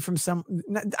baby from some.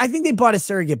 I think they bought a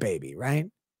surrogate baby, right?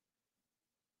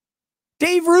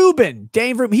 Dave Rubin.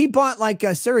 He bought like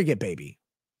a surrogate baby.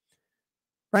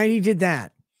 Right? He did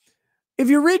that. If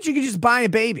you're rich, you can just buy a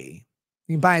baby.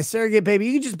 You can buy a surrogate baby.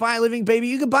 You can just buy a living baby.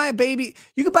 You could buy a baby.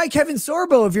 You could buy Kevin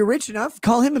Sorbo if you're rich enough.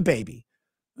 Call him a baby.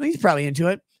 Well, he's probably into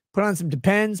it. Put on some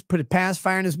Depends, put a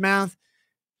pacifier in his mouth.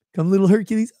 Come little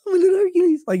Hercules. Oh, little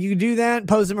Hercules. Like, you could do that,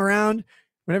 pose him around.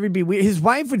 Whenever it'd be weird. His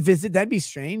wife would visit. That'd be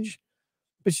strange.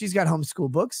 But she's got homeschool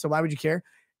books, so why would you care?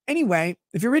 Anyway,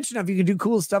 if you're rich enough, you can do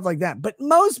cool stuff like that. But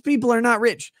most people are not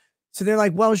rich. So they're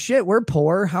like, well, shit, we're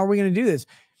poor. How are we going to do this?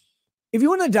 If you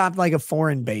want to adopt like a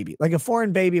foreign baby,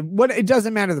 it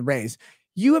doesn't matter the race.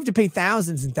 You have to pay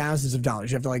thousands and thousands of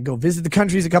dollars. You have to like go visit the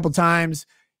countries a couple times.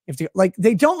 You have to, like,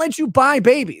 they don't let you buy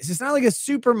babies. It's not like a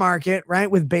supermarket, right?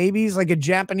 With babies, like a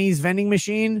Japanese vending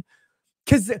machine.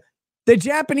 Because the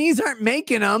Japanese aren't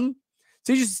making them.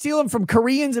 So you just steal them from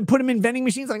Koreans and put them in vending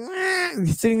machines, like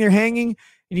sitting there hanging.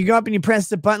 And you go up and you press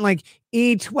the button like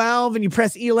E12 and you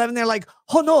press E11. They're like,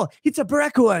 oh no, it's a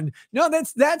black one. No,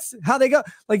 that's how they go.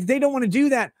 Like, they don't want to do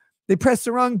that. They press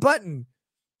the wrong button.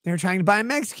 They're trying to buy a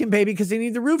Mexican baby because they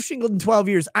need the roof shingled in 12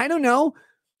 years. I don't know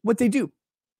what they do.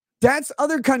 That's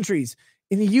other countries.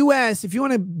 In the US, if you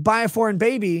want to buy a foreign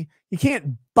baby, you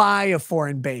can't buy a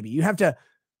foreign baby. You have to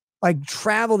like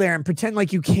travel there and pretend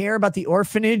like you care about the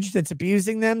orphanage that's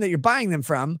abusing them, that you're buying them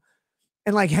from.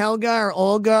 And like Helga or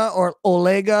Olga or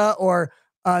Olega or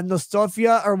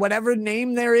Nostofia or whatever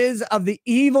name there is of the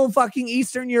evil fucking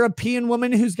Eastern European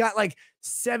woman who's got like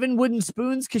 7 wooden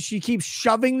spoons because she keeps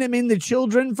shoving them in the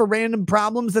children for random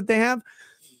problems that they have.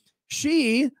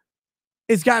 She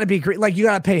is got to be great. Like, you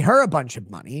got to pay her a bunch of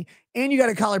money and you got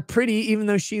to call her pretty, even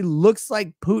though she looks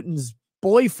like Putin's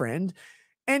boyfriend.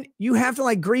 And you have to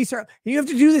like grease her. And you have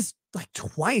to do this like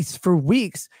twice for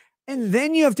weeks. And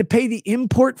then you have to pay the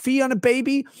import fee on a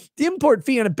baby. The import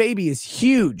fee on a baby is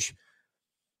huge.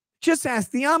 Just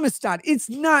ask the Amistad. It's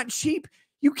not cheap.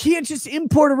 You can't just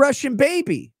import a Russian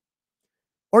baby.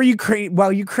 Or Ukraine,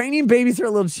 well, Ukrainian babies are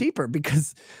a little cheaper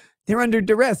because they're under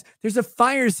duress. There's a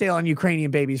fire sale on Ukrainian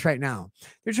babies right now.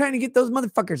 They're trying to get those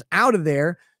motherfuckers out of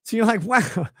there. So you're like,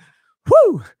 wow,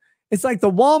 whoo. It's like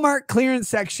the Walmart clearance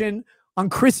section on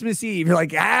Christmas Eve. You're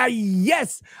like,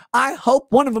 yes, I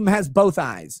hope one of them has both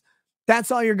eyes.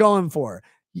 That's all you're going for.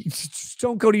 You just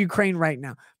don't go to Ukraine right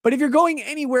now. But if you're going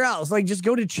anywhere else, like just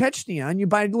go to Chechnya and you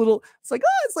buy a little, it's like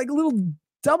a little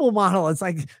double model. It's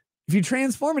like, if you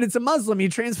transform it, it's a Muslim. You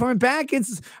transform it back,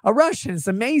 it's a Russian. It's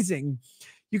amazing.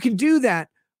 You can do that,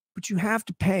 but you have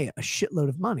to pay a shitload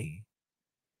of money.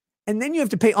 And then you have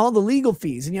to pay all the legal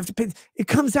fees and you have to pay. It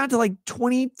comes down to like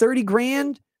 20, 30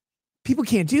 grand. People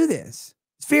can't do this.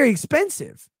 It's very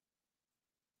expensive.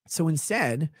 So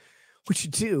instead, what you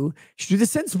do the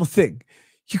sensible thing.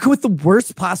 You go with the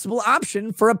worst possible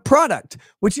option for a product,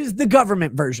 which is the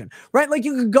government version, right? Like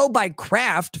you could go buy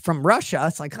Kraft from Russia.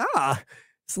 It's like,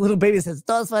 this little baby says,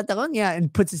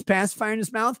 and puts his pacifier in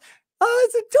his mouth. Oh,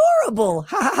 it's adorable.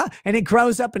 And it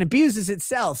grows up and abuses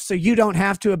itself. So you don't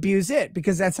have to abuse it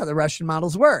because that's how the Russian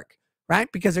models work,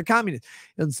 right? Because they're communist.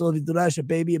 And Soviet Russia,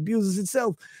 baby abuses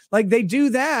itself. Like they do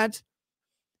that.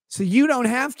 So you don't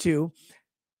have to.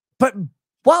 But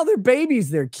while they're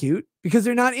babies, they're cute because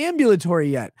they're not ambulatory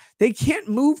yet. They can't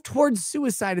move towards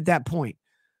suicide at that point.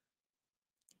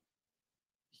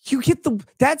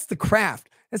 That's the Kraft.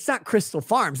 That's not Crystal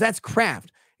Farms. That's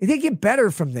Kraft. And they get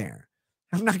better from there.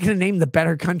 I'm not going to name the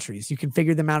better countries. You can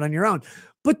figure them out on your own.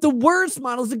 But the worst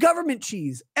model is the government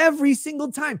cheese every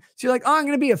single time. So you're like, I'm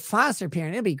going to be a foster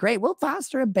parent. It'll be great. We'll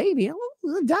foster a baby.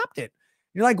 We'll adopt it.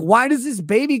 You're like, why does this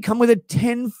baby come with a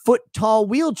 10-foot tall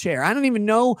wheelchair? I don't even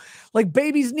know. Like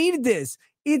babies needed this.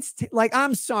 It's like,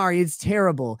 I'm sorry. It's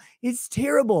terrible. It's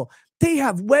terrible. They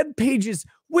have web pages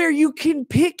where you can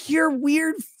pick your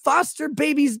weird foster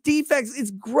baby's defects.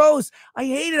 It's gross. I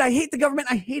hate it. I hate the government.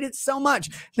 I hate it so much.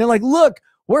 They're like, look,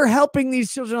 we're helping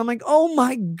these children. I'm like, oh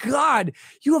my God,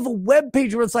 you have a web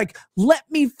page where it's like, let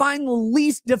me find the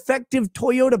least defective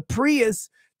Toyota Prius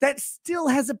that still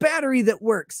has a battery that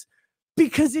works.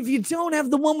 Because if you don't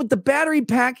have the one with the battery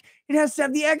pack, it has to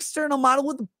have the external model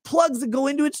with the plugs that go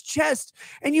into its chest.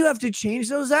 And you have to change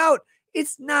those out.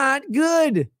 It's not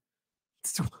good.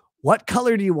 So what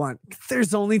color do you want?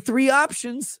 There's only 3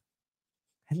 options.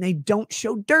 And they don't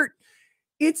show dirt.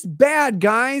 It's bad,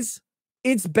 guys.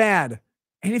 It's bad.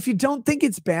 And if you don't think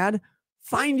it's bad,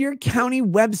 find your county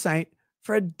website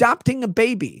for adopting a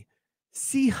baby.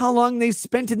 See how long they've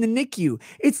spent in the NICU.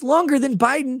 It's longer than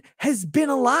Biden has been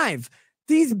alive.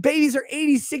 These babies are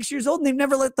 86 years old and they've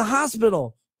never left the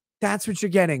hospital. That's what you're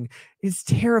getting. It's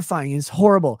terrifying. It's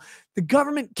horrible. The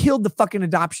government killed the fucking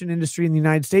adoption industry in the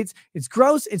United States. It's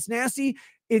gross. It's nasty.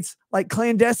 It's like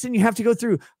clandestine. You have to go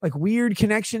through like weird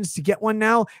connections to get one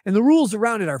now. And the rules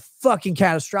around it are fucking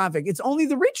catastrophic. It's only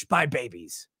the rich buy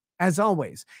babies, as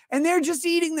always. And they're just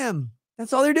eating them.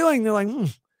 That's all they're doing. They're like,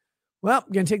 well,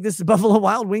 I'm going to take this to Buffalo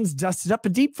Wild Wings, dust it up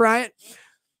and deep fry it.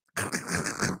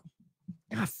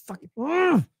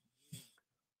 Fucking.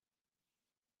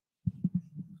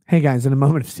 Hey guys, in a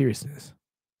moment of seriousness,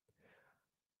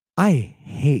 I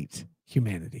hate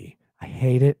humanity. I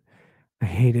hate it. I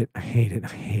hate it. I hate it. I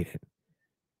hate it.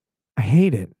 I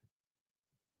hate it.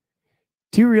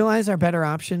 Do you realize our better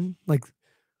option? Like,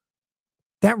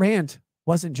 that rant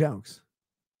wasn't jokes.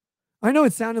 I know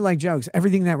it sounded like jokes.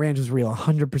 Everything in that rant was real,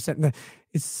 100%.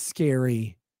 It's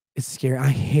scary. It's scary. I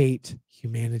hate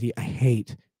humanity. I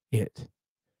hate it.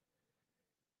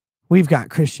 We've got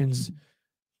Christians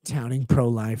touting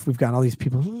pro-life. We've got all these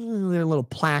people, their little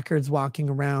placards walking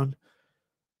around.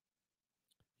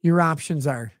 Your options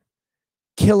are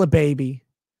kill a baby,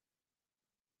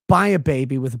 buy a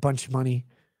baby with a bunch of money,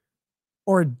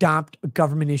 or adopt a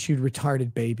government-issued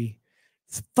retarded baby.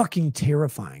 It's fucking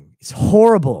terrifying. It's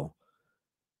horrible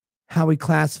how we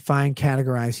classify and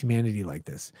categorize humanity like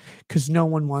this, because no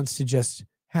one wants to just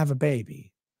have a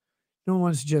baby. No one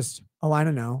wants to just, I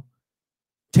don't know,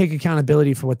 take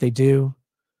accountability for what they do,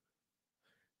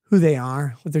 who they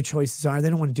are, what their choices are. They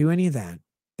don't want to do any of that.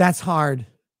 That's hard.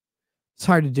 It's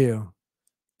hard to do.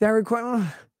 That requires,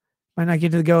 I might not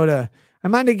get to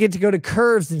go to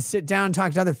Curves and sit down and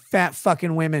talk to other fat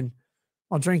fucking women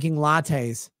while drinking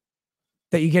lattes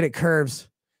that you get at Curves.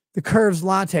 The Curves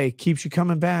latte keeps you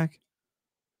coming back.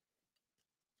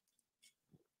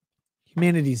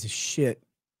 Humanity's a shit.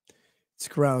 It's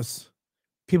gross.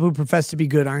 People who profess to be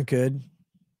good aren't good.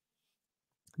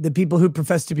 The people who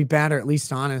profess to be bad are at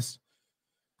least honest.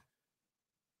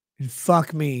 And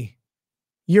fuck me.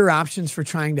 Your options for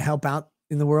trying to help out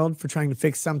in the world, for trying to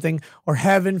fix something, or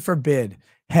heaven forbid,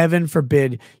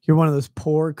 you're one of those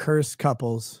poor cursed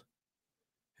couples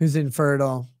who's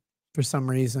infertile, for some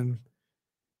reason.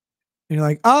 And you're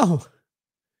like, oh,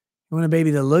 you want a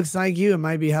baby that looks like you? It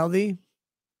might be healthy.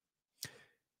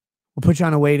 We'll put you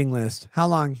on a waiting list. How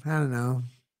long? I don't know.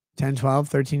 10, 12,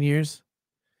 13 years.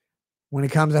 When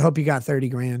it comes, I hope you got 30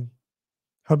 grand.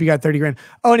 Hope you got 30 grand.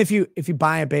 Oh, and if you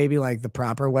buy a baby like the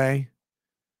proper way,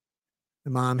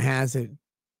 the mom has it.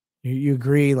 You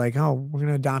agree, like, oh, we're going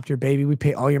to adopt your baby. We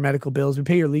pay all your medical bills. We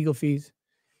pay your legal fees.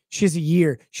 She has a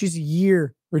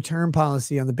year return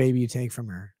policy on the baby you take from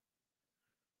her.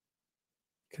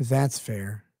 Because that's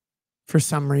fair. For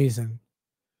some reason.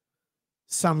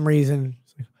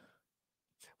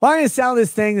 Well, I'm going to sell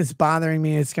this thing that's bothering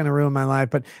me. It's going to ruin my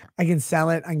life, but I can sell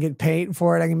it. I can get paid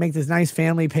for it. I can make this nice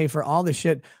family pay for all the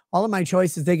shit. All of my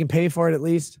choices, they can pay for it at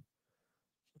least.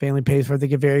 Family pays for it. They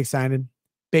get very excited.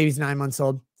 Baby's 9 months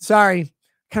old. Sorry.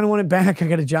 Kind of want it back. I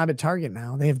got a job at Target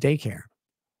now. They have daycare.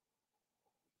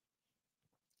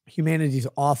 Humanity's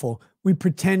awful. We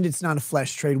pretend it's not a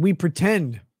flesh trade. We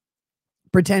pretend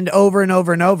over and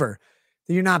over and over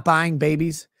that you're not buying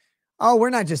babies. Oh, we're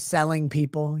not just selling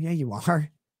people. Yeah, you are.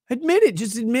 Admit it.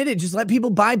 Just admit it. Just let people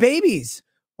buy babies.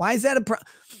 Why is that a problem?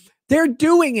 They're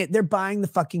doing it. They're buying the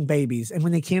fucking babies. And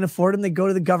when they can't afford them, they go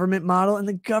to the government model, and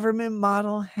the government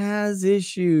model has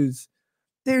issues.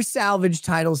 There's salvage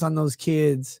titles on those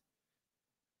kids.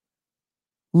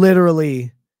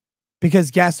 Literally.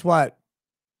 Because guess what?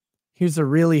 Here's a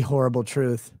really horrible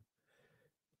truth.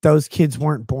 Those kids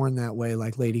weren't born that way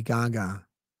like Lady Gaga.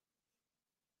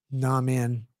 Nah,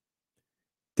 man.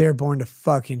 They're born to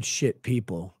fucking shit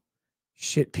people.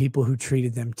 Shit people who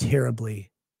treated them terribly.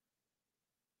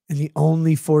 And the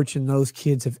only fortune those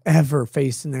kids have ever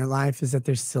faced in their life is that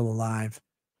they're still alive.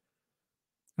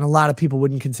 And a lot of people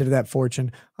wouldn't consider that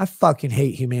fortune. I fucking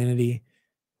hate humanity.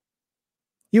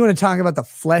 You want to talk about the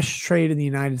flesh trade in the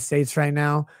United States right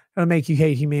now? That'll make you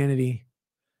hate humanity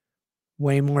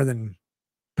way more than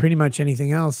pretty much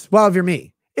anything else. Well, if you're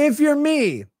me.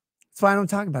 That's why I don't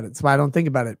talk about it. That's why I don't think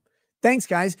about it. Thanks,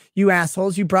 guys. You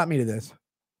assholes. You brought me to this.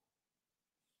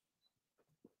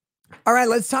 All right,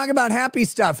 let's talk about happy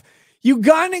stuff.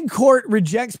 Ugandan court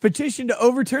rejects petition to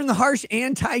overturn the harsh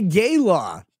anti-gay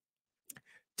law.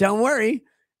 Don't worry.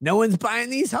 No one's buying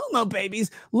these homo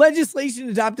babies. Legislation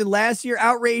adopted last year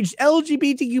outraged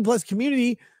LGBTQ plus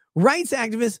community rights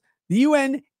activists, the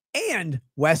UN, and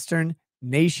Western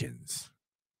nations.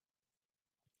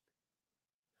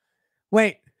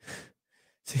 Wait.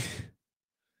 It's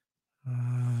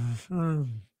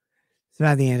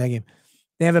about the anti-game.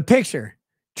 They have a picture.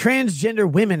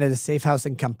 Transgender women at a safe house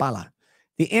in Kampala.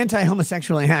 The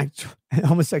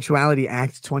Anti-Homosexuality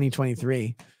Act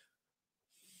 2023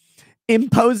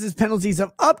 imposes penalties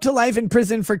of up to life in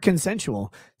prison for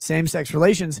consensual same-sex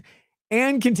relations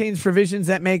and contains provisions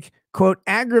that make, quote,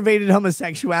 aggravated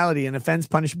homosexuality an offense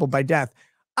punishable by death.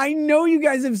 I know you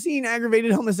guys have seen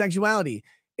aggravated homosexuality.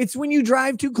 It's when you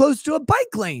drive too close to a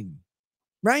bike lane,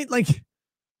 right? Like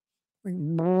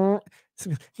no,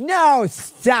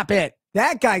 stop it.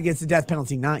 That guy gets the death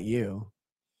penalty, not you.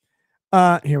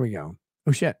 Here we go.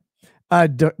 Oh, shit.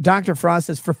 Dr. Frost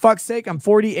says, for fuck's sake, I'm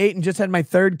 48 and just had my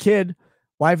third kid.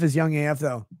 Wife is young AF,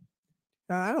 though.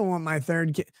 I don't want my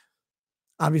third kid.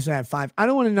 Obviously, I have 5. I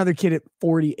don't want another kid at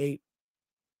 48.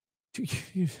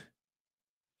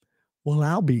 Well,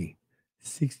 I'll be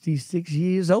 66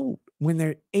 years old when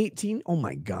they're 18. Oh,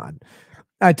 my God.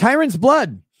 Tyrant's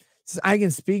Blood says, I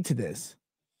can speak to this.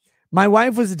 My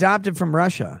wife was adopted from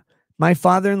Russia. My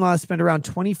father-in-law spent around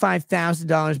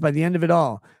 $25,000 by the end of it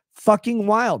all. Fucking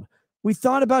wild. We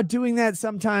thought about doing that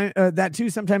sometime in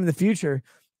the future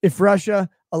if Russia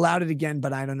allowed it again,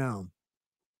 but I don't know.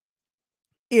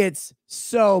 It's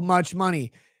so much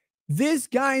money. This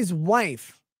guy's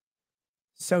wife.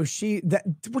 So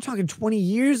we're talking 20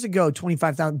 years ago,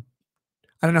 25,000.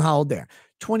 I don't know how old they are.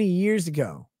 20 years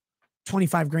ago,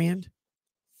 25 grand.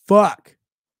 Fuck.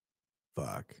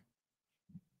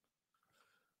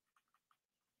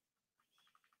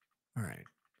 All right.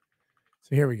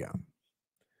 So here we go.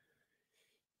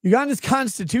 Uganda's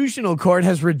constitutional court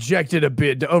has rejected a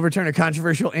bid to overturn a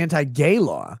controversial anti-gay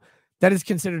law that is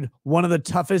considered one of the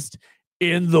toughest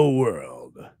in the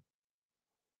world.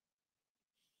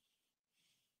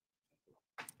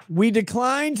 We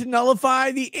decline to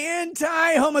nullify the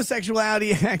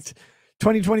Anti-Homosexuality Act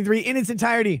 2023 in its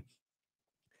entirety.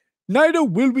 Neither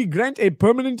will we grant a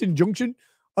permanent injunction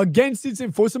against its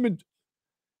enforcement.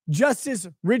 Justice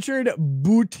Richard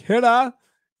Butera,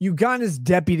 Uganda's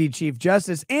deputy chief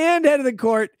justice and head of the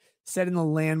court, said in the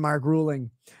landmark ruling.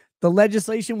 The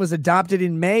legislation was adopted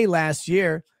in May last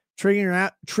year,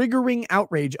 triggering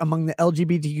outrage among the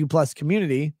LGBTQ plus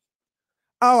community.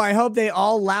 Oh, I hope they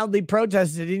all loudly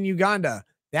protested in Uganda.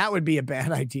 That would be a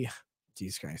bad idea.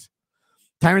 Jesus Christ.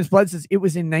 Tyrant's Blood says it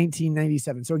was in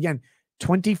 1997. So again,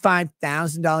 $25,000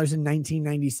 in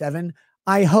 1997.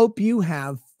 I hope you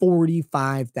have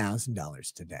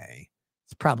 $45,000 today.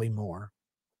 It's probably more.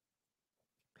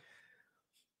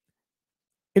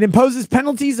 It imposes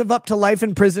penalties of up to life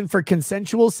in prison for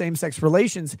consensual same-sex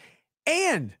relations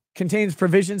and contains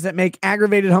provisions that make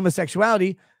aggravated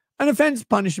homosexuality an offense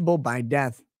punishable by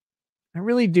death. I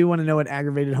really do want to know what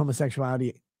aggravated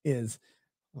homosexuality is.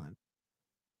 Hold on.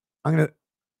 I'm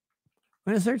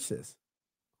gonna search this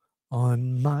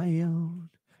on my own.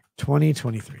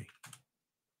 2023.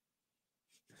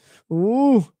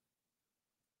 Ooh.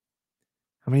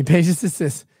 How many pages is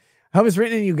this? I was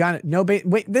written in Uganda. No,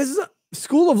 wait, this is a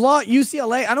School of Law,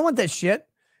 UCLA. I don't want that shit.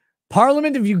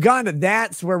 Parliament of Uganda.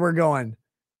 That's where we're going.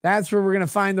 That's where we're going to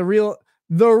find the real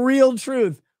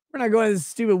truth. We're not going to the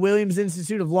stupid Williams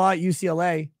Institute of Law at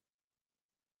UCLA.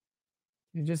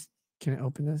 Can I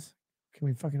open this? Can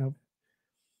we fucking open?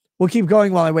 We'll keep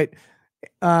going while I wait.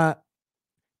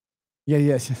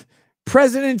 Yes.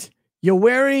 President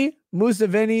Yoweri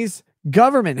Museveni's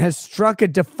government has struck a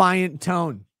defiant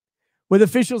tone, with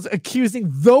officials accusing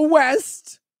the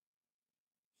West.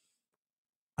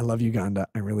 I love Uganda.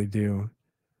 I really do.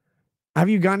 I have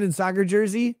a Ugandan soccer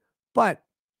jersey, but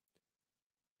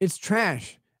it's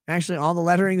trash. Actually, all the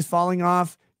lettering is falling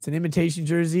off. It's an imitation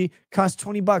jersey. Cost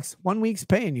 $20. 1 week's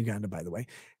pay in Uganda, by the way.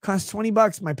 Cost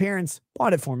 $20. My parents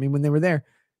bought it for me when they were there.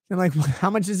 They're like,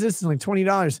 how much is this? It's like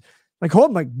 $20. Like, oh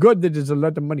my God, that is a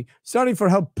lot of money. Sorry for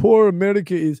how poor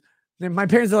America is. And my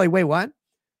parents are like, wait, what?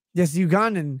 Yes,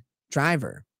 Ugandan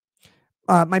driver.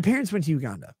 My parents went to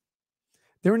Uganda.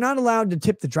 They were not allowed to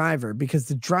tip the driver because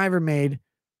the driver made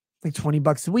like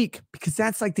 $20 a week, because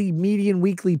that's like the median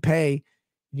weekly pay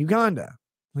in Uganda.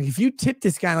 Like if you tip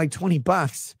this guy like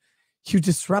 $20, you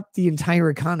disrupt the entire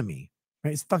economy,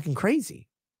 right? It's fucking crazy.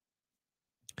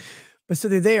 But so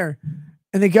they're there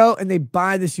and they go and they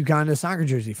buy this Uganda soccer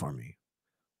jersey for me.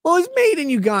 Well, it's made in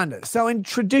Uganda. So in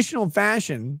traditional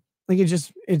fashion, like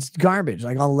it's garbage.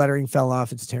 Like all the lettering fell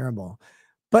off. It's terrible.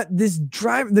 But the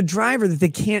driver that they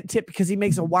can't tip because he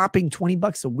makes a whopping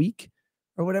 $20 a week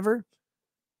or whatever.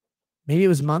 Maybe it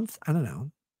was a month. I don't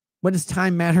know. What does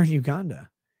time matter in Uganda?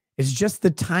 It's just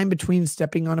the time between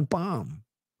stepping on a bomb,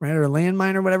 right? Or a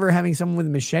landmine or whatever, having someone with a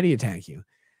machete attack you.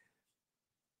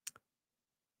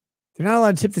 They're not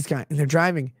allowed to tip this guy, and they're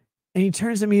driving. And he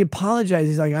turns to me, he apologizes.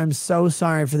 He's like, I'm so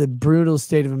sorry for the brutal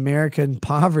state of American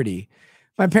poverty.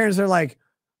 My parents are like,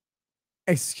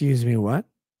 excuse me, what?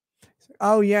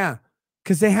 Oh, yeah.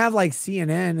 Because they have like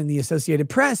CNN and the Associated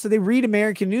Press. So they read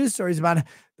American news stories about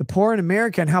the poor in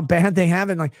America and how bad they have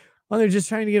it. And like, oh, they're just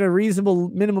trying to get a reasonable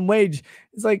minimum wage.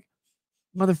 It's like,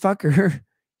 motherfucker,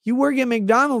 you work at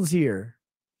McDonald's here.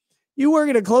 You work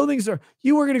at a clothing store.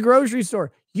 You work at a grocery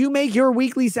store. You make your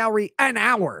weekly salary an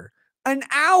hour. An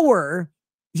hour.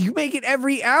 You make it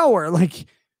every hour. Like,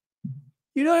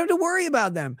 you don't have to worry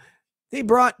about them. They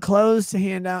brought clothes to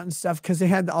hand out and stuff because they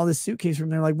had all this suitcase from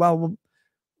there. Like, well, we'll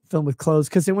fill with clothes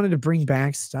because they wanted to bring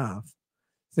back stuff.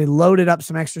 They loaded up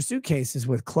some extra suitcases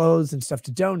with clothes and stuff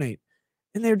to donate.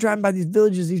 And they're driving by these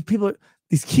villages. These people,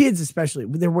 these kids especially,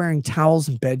 they're wearing towels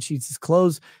and bed sheets as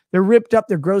clothes. They're ripped up.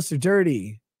 They're gross. They're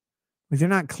dirty. Like they're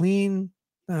not clean.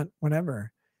 Not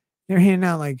whatever. They're handing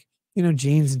out like,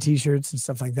 jeans and t-shirts and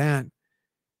stuff like that.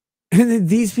 And then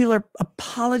these people are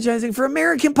apologizing for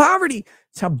American poverty.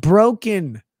 It's how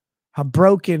broken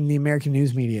the American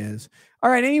news media is. All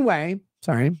right. Anyway,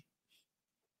 sorry.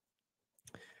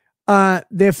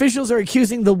 The officials are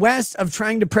accusing the West of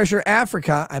trying to pressure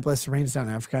Africa, I bless the rains down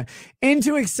Africa,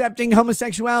 into accepting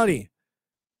homosexuality.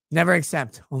 Never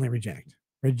accept, only reject.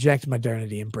 Reject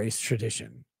modernity, embrace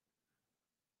tradition.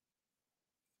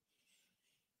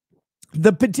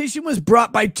 The petition was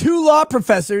brought by 2 law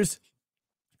professors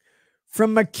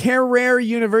from Makerere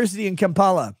University in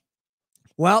Kampala.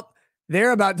 Well,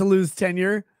 they're about to lose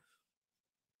tenure.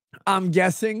 I'm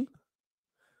guessing.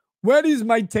 What is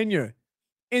my tenure?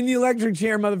 In the electric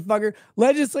chair, motherfucker.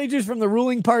 Legislators from the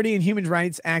ruling party and human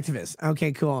rights activists.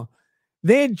 Okay, cool.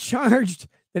 They had charged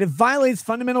that it violates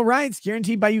fundamental rights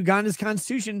guaranteed by Uganda's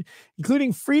constitution,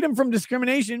 including freedom from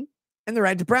discrimination and the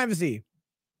right to privacy.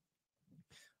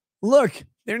 Look,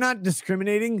 they're not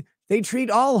discriminating. They treat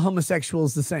all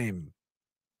homosexuals the same.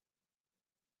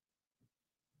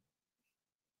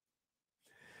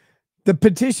 The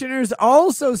petitioners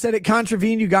also said it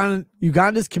contravened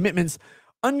Uganda's commitments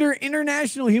under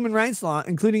international human rights law,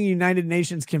 including the United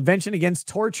Nations Convention Against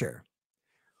Torture.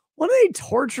 What do they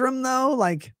torture them, though?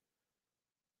 Like,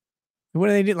 what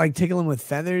do they do? Like, tickle them with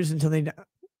feathers until they die?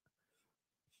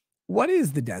 What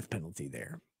is the death penalty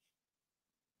there?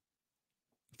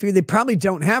 figure they probably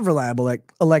don't have reliable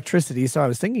electricity, so I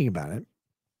was thinking about it.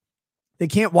 They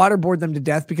can't waterboard them to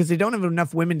death because they don't have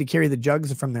enough women to carry the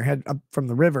jugs from their head up from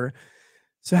the river.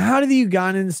 So how do the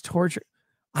Ugandans torture?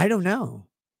 I don't know.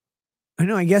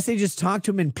 I guess they just talk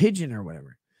to him in pidgin or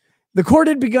whatever. The court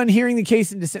had begun hearing the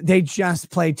case in December. They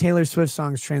just play Taylor Swift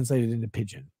songs translated into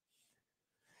pidgin.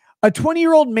 A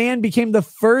 20-year-old man became the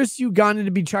first Ugandan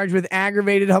to be charged with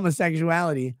aggravated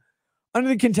homosexuality under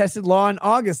the contested law in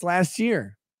August last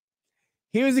year.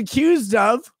 He was accused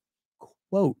of,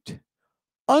 quote,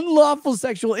 unlawful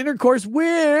sexual intercourse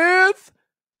with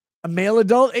a male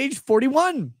adult aged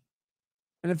 41.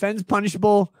 An offense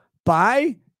punishable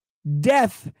by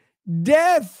death.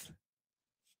 Death.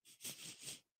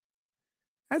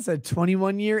 That's a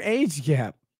 21-year age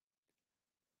gap.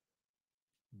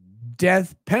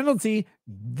 Death penalty.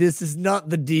 This is not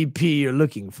the DP you're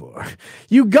looking for.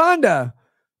 Uganda,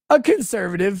 a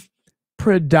conservative,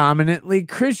 predominantly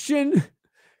Christian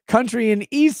country in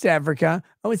East Africa.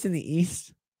 Oh, it's in the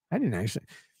East? I didn't actually.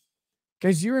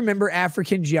 Guys, you remember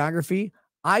African geography?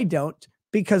 I don't,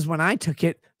 because when I took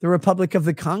it, the Republic of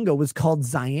the Congo was called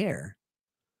Zaire.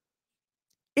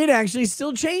 It actually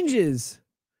still changes.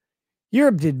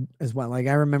 Europe did as well. Like,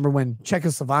 I remember when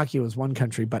Czechoslovakia was one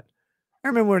country, but I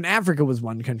remember when Africa was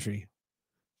one country.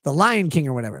 The Lion King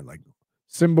or whatever. Like,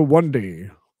 Simba, one day,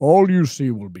 all you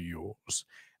see will be yours.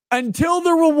 Until the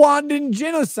Rwandan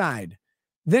genocide.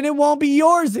 Then it won't be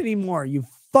yours anymore, you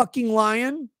fucking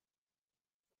lion.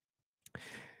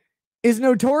 Is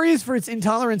notorious for its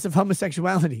intolerance of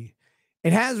homosexuality.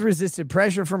 It has resisted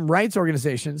pressure from rights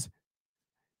organizations.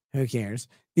 Who cares?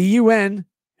 The UN.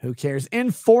 Who cares?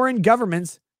 And foreign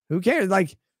governments. Who cares?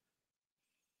 Like,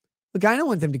 look, I don't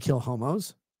want them to kill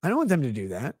homos. I don't want them to do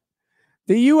that.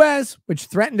 The U.S., which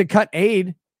threatened to cut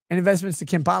aid and investments to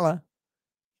Kampala.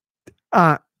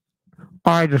 I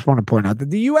just want to point out that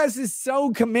the U.S. is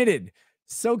so committed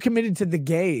to the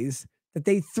gays that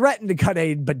they threatened to cut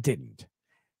aid but didn't.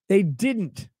 They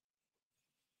didn't.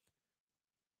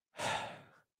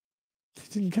 They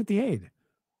didn't cut the aid.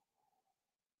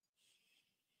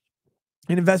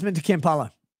 An investment to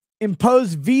Kampala.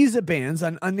 Imposed visa bans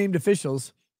on unnamed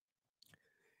officials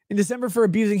in December for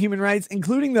abusing human rights,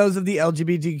 including those of the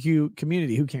LGBTQ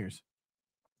community. Who cares?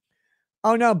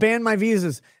 Oh no, ban my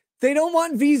visas. They don't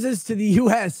want visas to the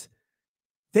U.S.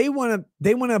 They want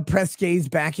to oppress gays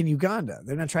back in Uganda.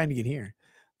 They're not trying to get here.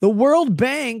 The World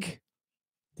Bank.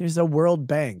 There's a World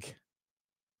Bank.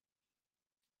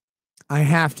 I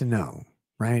have to know,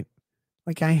 right?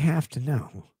 Like, I have to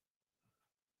know.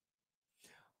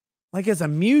 Like, as a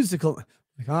musical,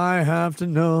 like, I have to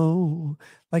know.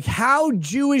 Like, how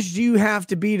Jewish do you have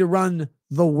to be to run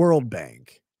the World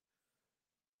Bank?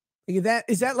 Like,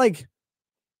 is that like,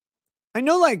 I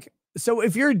know, like, so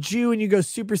if you're a Jew and you go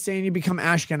Super Saiyan, you become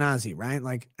Ashkenazi, right?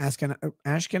 Like,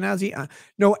 Ashkenazi?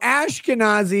 No,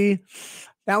 Ashkenazi.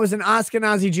 That was an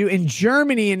Ashkenazi Jew in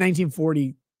Germany in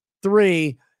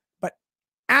 1943. But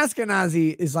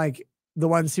Ashkenazi is like the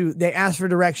ones who, they asked for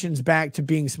directions back to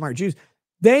being smart Jews.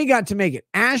 They got to make it.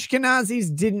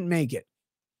 Ashkenazis didn't make it.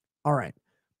 All right.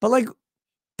 But like,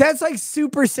 that's like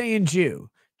Super Saiyan Jew.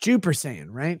 Juper Saiyan,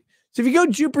 right? So if you go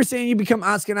Juper Saiyan, you become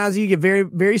Ashkenazi, you get very,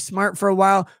 very smart for a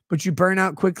while, but you burn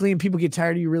out quickly and people get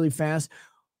tired of you really fast.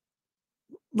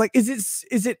 Like, is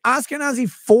it Ashkenazi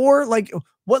 4? Like,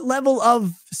 what level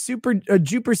of Juper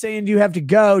Saiyan do you have to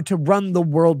go to run the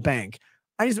World Bank?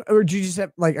 Or do you just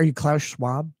have, like, are you Klaus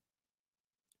Schwab?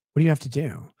 What do you have to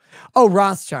do? Oh,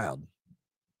 Rothschild.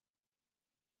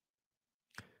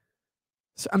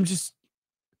 So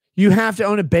you have to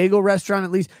own a bagel restaurant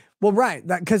at least. Well, right.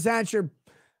 Because that's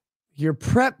your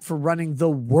prep for running the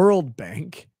World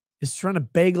Bank is to run a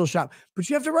bagel shop. But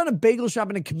you have to run a bagel shop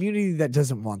in a community that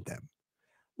doesn't want them.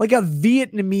 Like a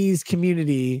Vietnamese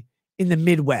community in the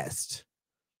Midwest.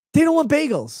 They don't want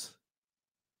bagels.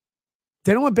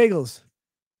 They don't want bagels.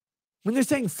 When they're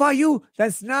saying, "Fa you,"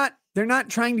 they're not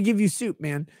trying to give you soup,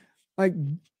 man. Like,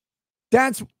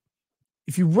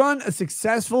 if you run a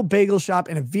successful bagel shop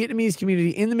in a Vietnamese community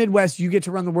in the Midwest, you get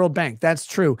to run the World Bank. That's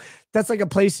true. That's like a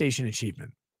PlayStation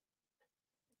achievement.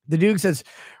 The Duke says,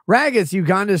 Raggets,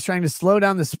 Uganda is trying to slow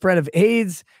down the spread of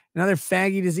AIDS and other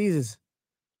faggy diseases.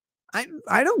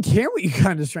 I don't care what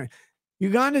Uganda is trying.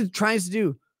 Uganda tries to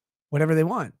do whatever they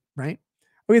want, right?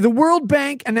 Okay, the World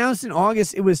Bank announced in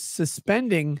August it was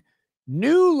suspending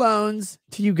new loans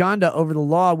to Uganda over the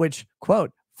law, which,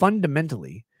 quote,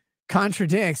 fundamentally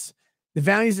contradicts the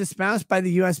values espoused by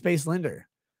the U.S.-based lender.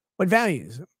 What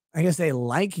values? I guess they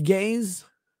like gays.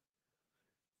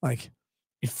 Like,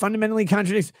 it fundamentally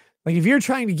contradicts. Like, if you're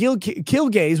trying to kill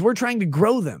gays, we're trying to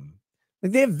grow them.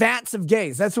 Like they have vats of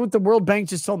gays. That's what the World Bank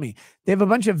just told me. They have a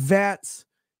bunch of vats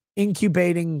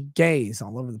incubating gays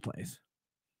all over the place.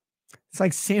 It's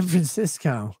like San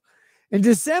Francisco. In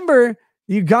December,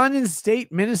 the Ugandan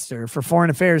state minister for foreign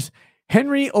affairs,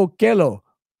 Henry Okello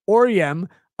Oryem,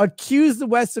 accused the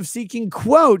West of seeking,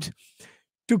 quote,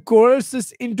 to coerce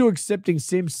us into accepting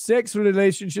same-sex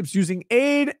relationships using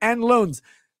aid and loans.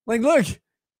 Like, look,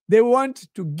 they want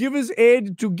to give us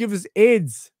aid to give us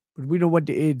AIDS, but we don't want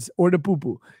the AIDS or the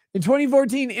poo-poo. In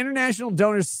 2014, international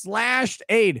donors slashed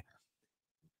aid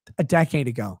a decade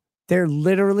ago. They're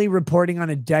literally reporting on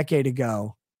a decade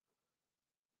ago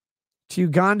to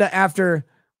Uganda after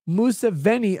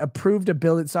Museveni approved a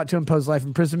bill that sought to impose life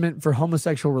imprisonment for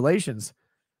homosexual relations,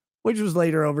 which was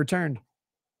later overturned.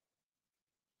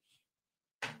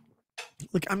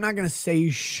 Look, I'm not going to say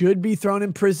you should be thrown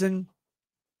in prison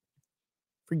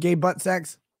for gay butt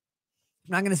sex.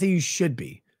 I'm not going to say you should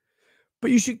be, but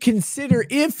you should consider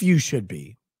if you should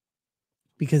be,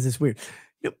 because it's weird.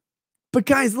 But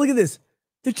guys, look at this.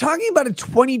 They're talking about a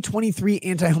 2023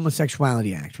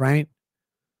 Anti-Homosexuality Act, right?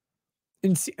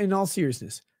 In all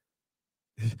seriousness.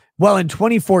 Well, in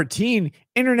 2014,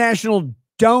 international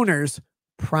donors,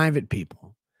 private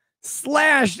people,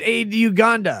 slashed aid to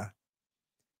Uganda.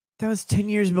 That was 10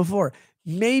 years before.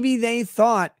 Maybe they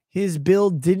thought his bill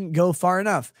didn't go far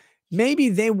enough. Maybe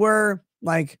they were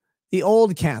like the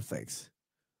old Catholics,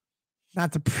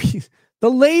 not the priest.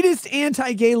 The latest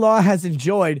anti-gay law has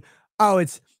enjoyed,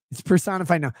 it's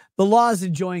personified now. The law is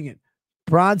enjoying it.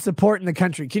 Broad support in the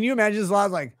country. Can you imagine this law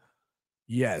is like,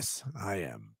 yes, I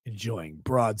am enjoying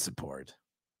broad support.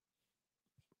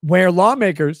 Where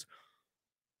lawmakers,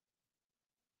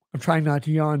 I'm trying not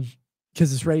to yawn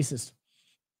because it's racist,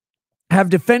 have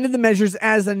defended the measures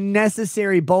as a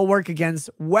necessary bulwark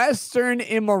against Western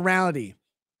immorality.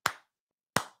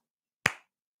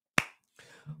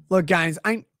 Look, guys,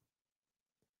 I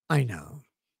know.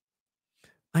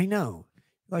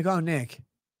 Like, oh, Nick,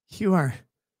 you are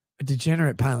a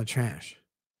degenerate pile of trash.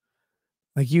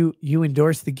 Like you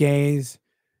endorse the gays.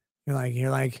 You're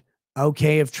like,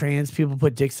 okay, if trans people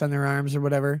put dicks on their arms or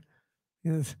whatever.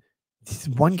 This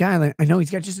one guy, like, I know he's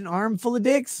got just an arm full of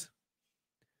dicks.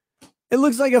 It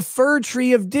looks like a fir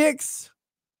tree of dicks.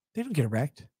 They don't get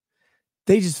erect.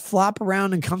 They just flop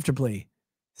around uncomfortably.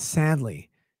 Sadly,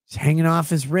 just hanging off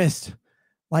his wrist.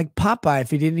 Like Popeye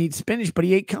if he didn't eat spinach, but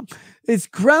he ate It's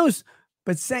gross.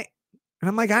 And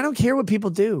I'm like, I don't care what people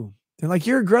do. They're like,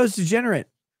 you're a gross degenerate.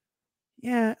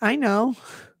 Yeah, I know.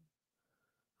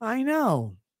 I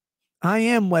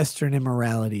am Western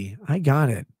immorality. I got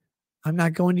it. I'm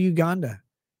not going to Uganda.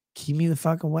 Keep me the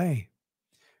fuck away.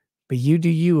 But you do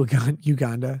you,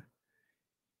 Uganda.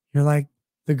 You're like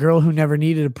the girl who never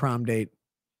needed a prom date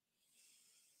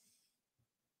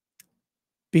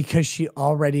because she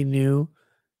already knew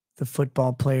the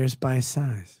football players by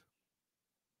size.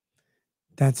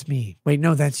 That's me. Wait,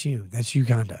 no, that's you. That's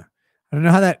Uganda. I don't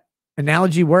know how that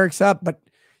analogy works up, but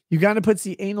Uganda puts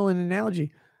the anal in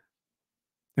analogy.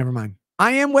 Never mind.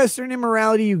 I am Western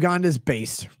immorality. Uganda's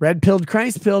based. Red pilled,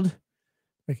 Christ pilled.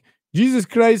 Like Jesus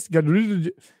Christ got rid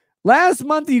of. Last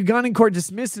month, the Ugandan court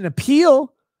dismissed an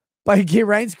appeal by a gay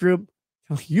rights group.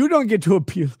 You don't get to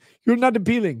appeal. You're not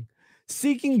appealing.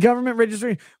 Seeking government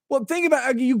registration. Well, think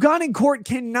about it. A Ugandan court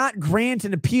cannot grant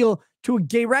an appeal to a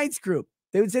gay rights group.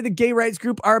 They would say the gay rights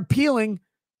group are appealing.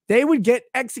 They would get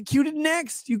executed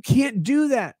next. You can't do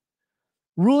that.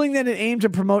 Ruling that it aimed to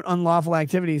promote unlawful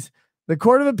activities. The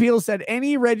Court of Appeal said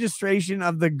any registration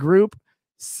of the group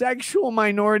Sexual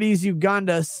Minorities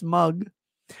Uganda, SMUG,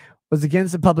 was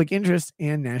against the public interest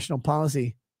and national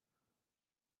policy.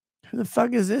 Who the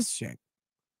fuck is this chick?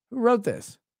 Who wrote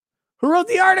this? Who wrote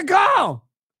the article?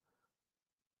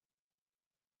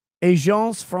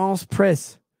 Agence France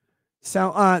Presse.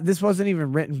 So this wasn't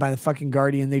even written by the fucking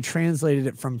Guardian. They translated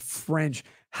it from French.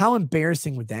 How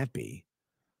embarrassing would that be?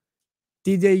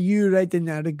 Did you write an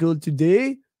article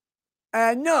today?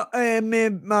 No,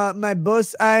 my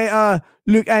boss.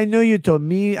 Look, I know you told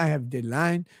me I have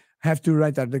deadline. I have to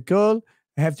write article.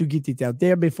 I have to get it out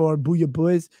there before Booyah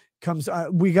Boys comes.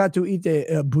 We got to eat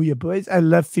a Booyah Boys. I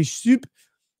love fish soup.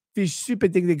 Fish soup, I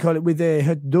think they call it, with a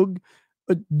hot dog.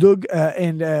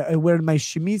 And I wear my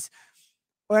chemise.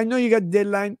 Well, I know you got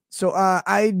deadline. So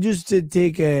I just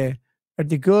take a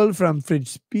article from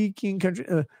French-speaking country.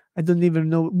 I don't even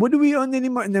know. What do we own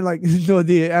anymore? And they're like, no,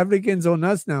 the Africans own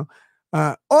us now.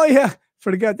 Oh, yeah.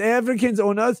 Forgot. The Africans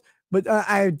own us. But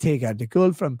I take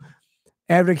article from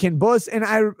African boss, and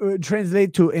I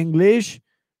translate to English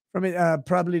from it.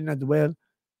 Probably not well.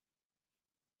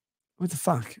 What the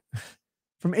fuck?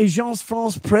 From Agence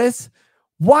France Presse.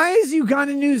 Why is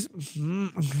Ugandan news?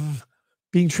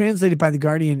 being translated by The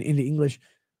Guardian into English.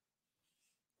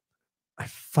 I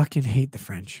fucking hate the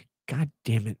French. God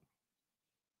damn it.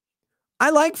 I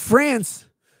like France.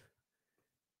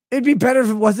 It'd be better if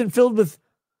it wasn't filled with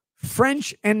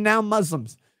French and now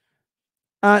Muslims.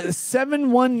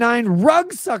 719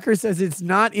 Rug Sucker says it's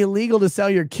not illegal to sell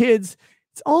your kids.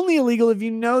 It's only illegal if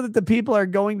you know that the people are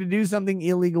going to do something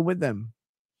illegal with them.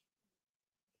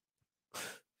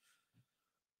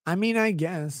 I mean, I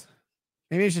guess.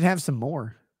 Maybe I should have some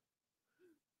more.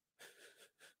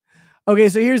 Okay,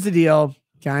 so here's the deal,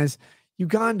 guys.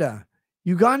 Uganda.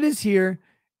 Uganda's here,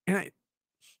 and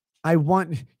I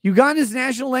want Uganda's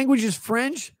national language is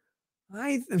French.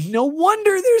 No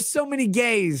wonder there's so many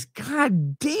gays.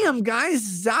 God damn, guys,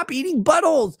 stop eating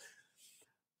buttholes.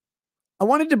 I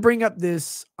wanted to bring up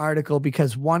this article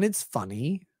because one, it's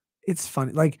funny. It's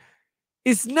funny. Like,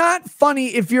 it's not funny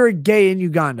if you're a gay in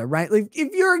Uganda, right? Like,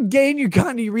 if you're a gay in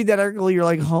Uganda, you read that article, you're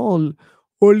like,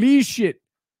 holy shit.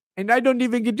 And I don't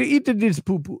even get to eat this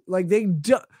poo-poo. Like,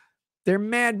 they're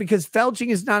mad because felching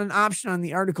is not an option on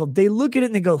the article. They look at it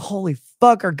and they go, holy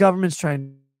fuck, our government's trying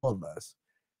to kill us.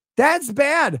 That's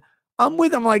bad. I'm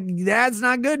with them. Like, that's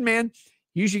not good, man.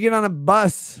 You should get on a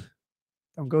bus.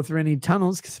 Don't go through any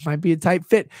tunnels because it might be a tight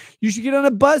fit. You should get on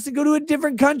a bus and go to a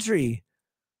different country.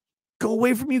 Go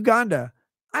away from Uganda.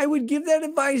 I would give that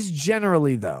advice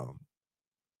generally, though.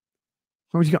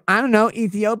 Where would you go? I don't know.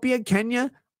 Ethiopia, Kenya.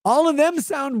 All of them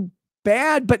sound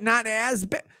bad, but not as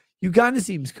bad. Uganda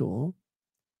seems cool.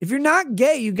 If you're not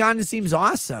gay, Uganda seems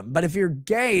awesome. But if you're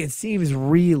gay, it seems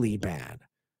really bad.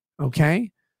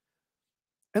 Okay?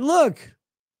 And look,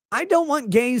 I don't want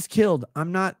gays killed.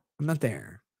 I'm not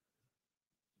there.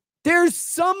 There's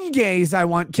some gays I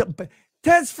want killed, but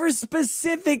that's for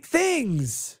specific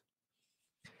things.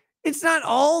 It's not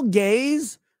all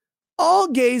gays. All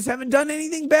gays haven't done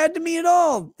anything bad to me at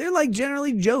all. They're like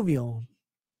generally jovial.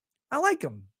 I like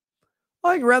them. I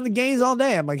like around the gays all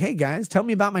day. I'm like, hey guys, tell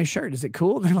me about my shirt. Is it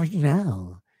cool? And they're like,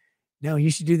 no,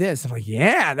 you should do this. I'm like,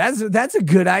 yeah, that's a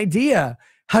good idea.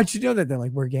 How'd you know that? They're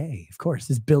like, we're gay. Of course,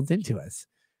 it's built into us.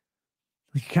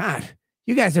 Like, God,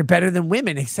 you guys are better than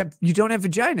women, except you don't have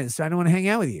vaginas, so I don't want to hang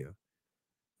out with you.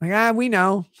 Like, we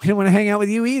know. We don't want to hang out with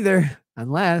you either.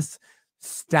 Unless,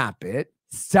 stop it.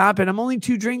 I'm only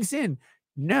 2 drinks in.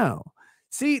 No.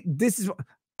 See,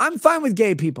 I'm fine with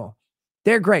gay people.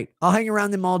 They're great. I'll hang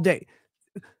around them all day.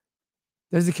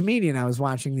 There's a comedian I was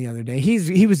watching the other day.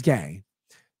 He was gay.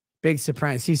 Big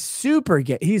surprise. He's super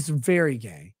gay. He's very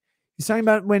gay. He's talking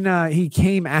about when he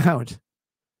came out.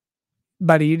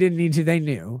 Buddy, you didn't need to. They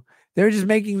knew. They were just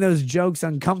making those jokes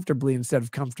uncomfortably instead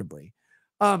of comfortably.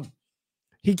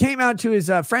 He came out to his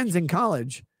friends in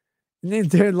college. And then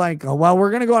they're like, oh, well, we're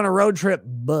going to go on a road trip.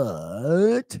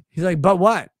 But he's like, but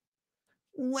what?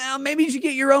 Well, maybe you should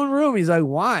get your own room. He's like,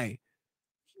 why?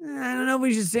 I don't know if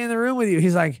we should stay in the room with you.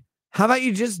 He's like, how about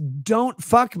you just don't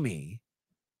fuck me?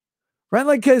 Right?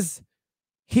 Like, because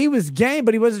he was gay,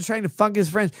 but he wasn't trying to fuck his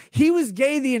friends. He was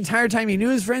gay the entire time he knew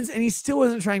his friends, and he still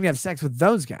wasn't trying to have sex with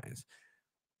those guys.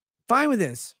 Fine with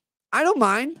this. I don't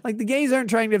mind. Like, the gays aren't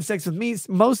trying to have sex with me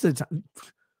most of the time.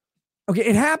 Okay,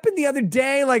 it happened the other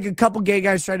day. Like, a couple gay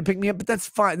guys tried to pick me up, but that's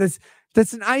fine.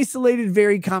 That's an isolated,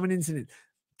 very common incident.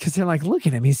 Because they're like, look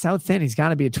at him. He's so thin. He's got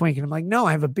to be a twink. And I'm like, no,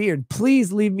 I have a beard.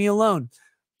 Please leave me alone.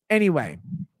 Anyway,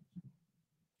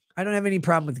 I don't have any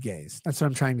problem with gays. That's what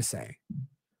I'm trying to say.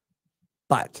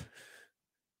 But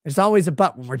there's always a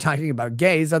but when we're talking about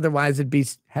gays. Otherwise, it'd be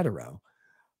hetero.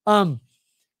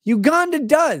 Uganda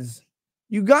does.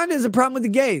 Uganda is a problem with the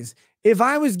gays. If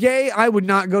I was gay, I would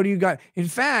not go to Uganda. In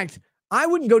fact, I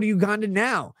wouldn't go to Uganda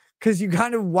now because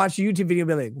Uganda would watch a YouTube video and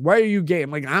be like, why are you gay? I'm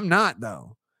like, I'm not,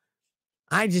 though.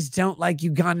 I just don't like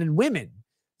Ugandan women.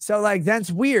 So, like, that's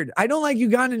weird. I don't like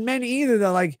Ugandan men either,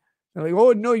 though. Like, they're like,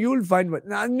 oh, no, you'll find what.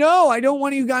 No, I don't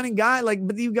want a Ugandan guy. Like,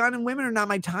 but the Ugandan women are not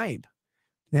my type.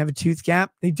 They have a tooth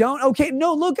gap. They don't. Okay,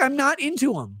 no, look, I'm not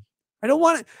into them. I don't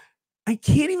want to. I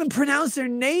can't even pronounce their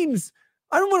names.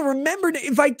 I don't want to remember.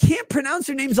 If I can't pronounce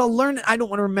their names, I'll learn it. I don't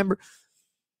want to remember.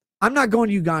 I'm not going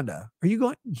to Uganda. Are you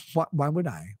going? Why would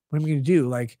I? What am I going to do?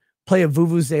 Like, play a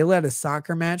vuvuzela at a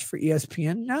soccer match for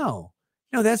ESPN? No,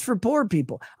 that's for poor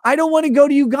people. I don't want to go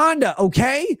to Uganda.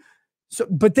 Okay. So,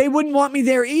 but they wouldn't want me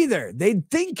there either. They'd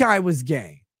think I was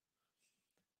gay.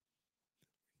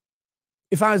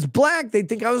 If I was black, they'd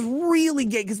think I was really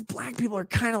gay because black people are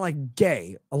kind of like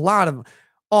gay. A lot of them,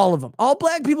 all of them. All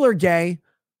black people are gay.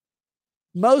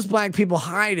 Most black people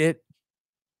hide it.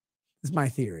 Is my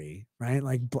theory, right?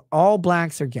 Like all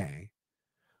blacks are gay.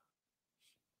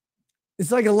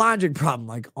 It's like a logic problem.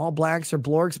 Like all blacks are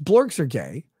blorks. Blorks are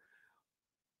gay.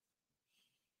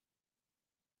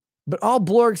 But all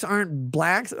blorks aren't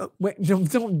blacks. Wait,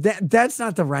 that's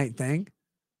not the right thing.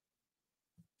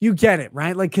 You get it,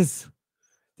 right? Like, because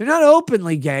they're not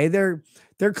openly gay. They're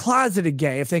closeted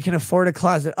gay if they can afford a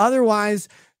closet. Otherwise,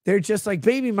 they're just like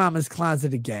baby mama's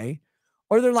closeted gay.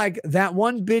 Or they're like that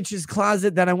one bitch's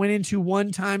closet that I went into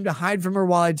one time to hide from her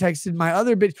while I texted my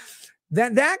other bitch.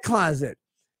 That closet,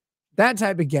 that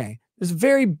type of gay. There's a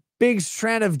very big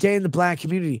strand of gay in the black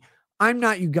community. I'm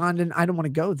not Ugandan. I don't want to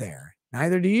go there.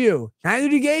 Neither do you. Neither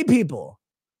do gay people.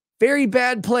 Very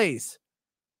bad place.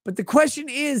 But the question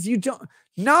is,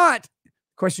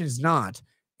 question is not,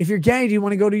 if you're gay, do you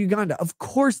want to go to Uganda? Of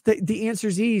course, the answer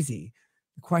is easy.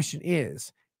 The question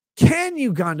is, can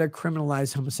Uganda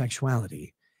criminalize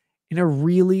homosexuality? In a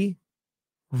really,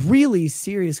 really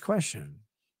serious question.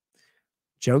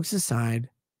 Jokes aside,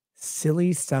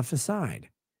 silly stuff aside,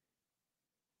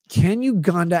 can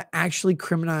Uganda actually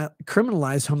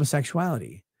criminalize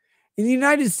homosexuality? In the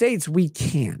United States, we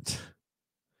can't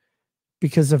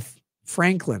because of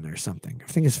Franklin or something.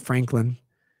 I think it's Franklin.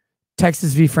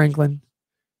 Texas v. Franklin.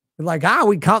 They're like,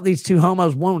 we caught these two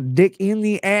homos one dick in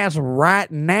the ass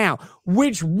right now.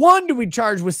 Which one do we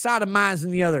charge with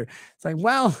sodomizing the other? It's like,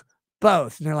 well,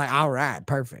 both. And they're like, all right,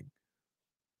 perfect.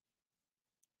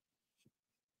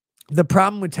 The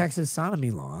problem with Texas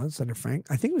sodomy laws under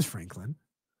I think it was Franklin.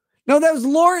 No, that was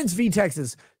Lawrence v.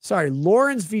 Texas. Sorry,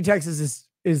 Lawrence v. Texas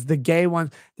is the gay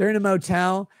one. They're in a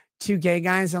motel. Two gay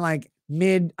guys are like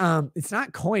mid, it's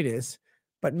not coitus,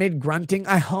 but mid grunting.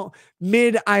 I hope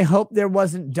there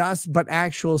wasn't dust, but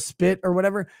actual spit or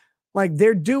whatever. Like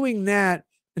they're doing that,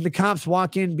 and the cops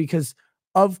walk in because,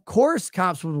 of course,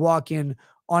 cops would walk in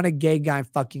on a gay guy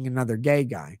fucking another gay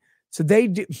guy. So they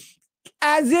do,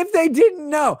 as if they didn't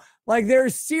know. Like they're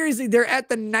at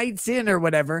the Knights Inn or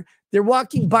whatever. They're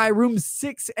walking by room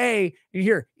 6A, and you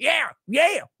hear, yeah.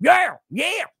 And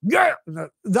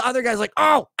the other guy's like,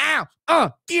 oh, ow,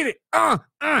 get it,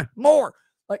 more.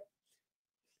 Like,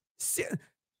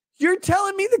 you're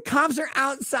telling me the cops are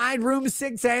outside room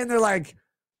 6A, and they're like,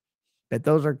 bet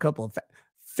those are a couple of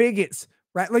faggots,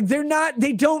 right? Like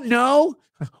they don't know.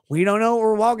 We don't know what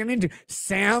we're walking into.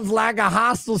 Sounds like a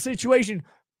hostile situation.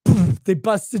 They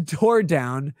bust the door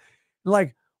down. They're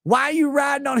like, why are you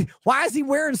riding on him? Why is he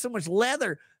wearing so much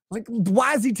leather? Like,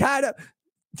 why is he tied up?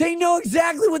 They know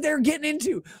exactly what they're getting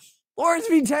into. Lawrence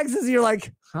v. Texas, you're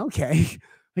like, okay.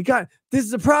 My God, this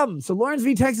is a problem. So Lawrence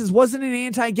v. Texas wasn't an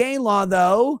anti-gay law,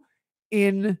 though,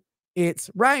 in its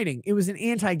writing. It was an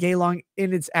anti-gay law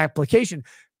in its application.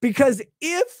 Because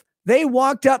if they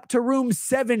walked up to room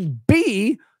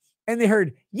 7B and they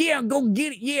heard, yeah, go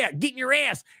get it. Yeah, get in your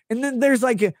ass. And then there's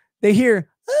like they hear,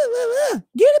 get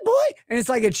it, boy. And it's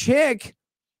like a chick.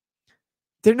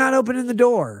 They're not opening the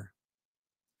door.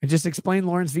 I just explained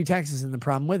Lawrence v. Texas and the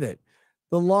problem with it.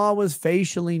 The law was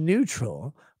facially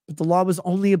neutral, but the law was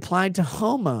only applied to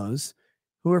homos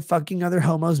who are fucking other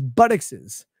homos' buttocks.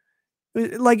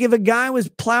 Like if a guy was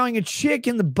plowing a chick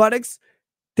in the buttocks,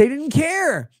 they didn't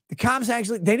care. The cops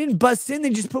they didn't bust in. They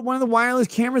just put one of the wireless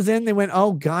cameras in. They went,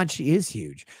 oh God, she is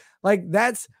huge. Like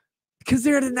that's because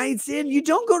they're at a Knights Inn. You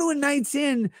don't go to a Knights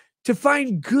Inn to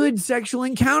find good sexual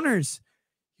encounters.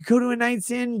 You go to a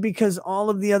Knights Inn because all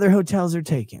of the other hotels are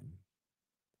taken.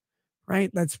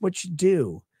 Right? That's what you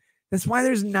do. That's why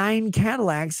there's 9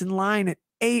 Cadillacs in line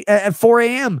at 4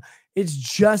 a.m. It's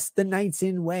just the Knights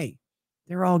Inn way.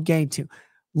 They're all gay too.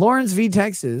 Lawrence v.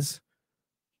 Texas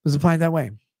was applied that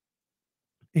way.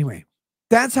 Anyway,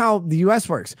 that's how the U.S.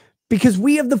 works because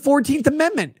we have the 14th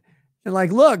Amendment. And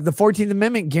like, look, the 14th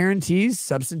Amendment guarantees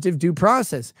substantive due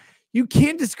process. You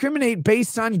can't discriminate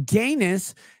based on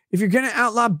gayness. If you're going to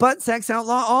outlaw butt sex,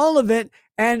 outlaw all of it.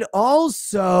 And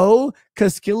also,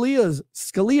 because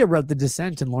Scalia wrote the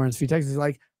dissent in Lawrence v. Texas,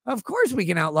 like, of course we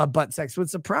can outlaw butt sex.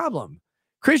 What's the problem?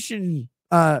 Christian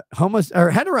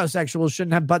heterosexuals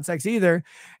shouldn't have butt sex either.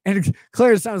 And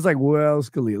Claire sounds like, well,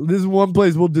 Scalia, this is one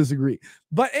place we'll disagree.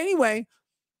 But anyway,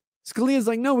 Scalia's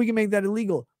like, no, we can make that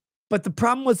illegal. But the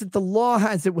problem was that the law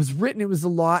as it was written, it was the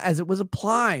law as it was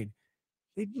applied.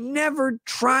 They never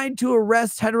tried to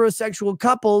arrest heterosexual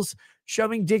couples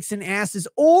shoving dicks in asses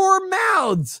or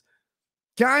mouths.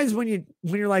 Guys, when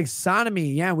you're like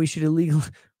sodomy, yeah, we should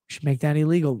make that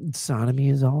illegal. Sodomy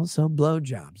is also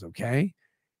blowjobs, okay?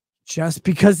 Just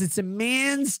because it's a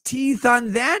man's teeth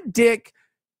on that dick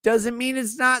doesn't mean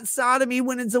it's not sodomy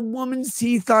when it's a woman's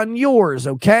teeth on yours,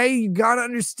 okay? You got to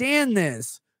understand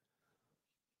this.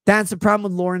 That's the problem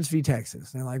with Lawrence v.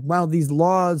 Texas. They're like, well, these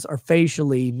laws are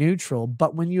facially neutral,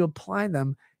 but when you apply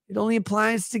them, it only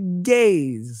applies to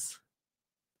gays.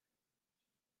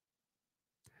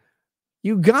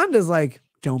 Uganda's like,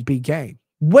 don't be gay.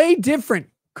 Way different.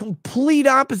 Complete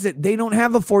opposite. They don't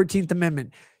have a 14th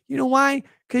Amendment. You know why?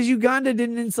 Because Uganda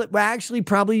didn't enslave. Well, actually,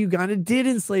 probably Uganda did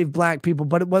enslave black people,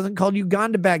 but it wasn't called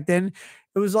Uganda back then.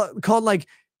 It was called like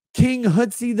King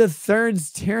Hutsi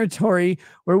III's territory,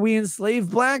 where we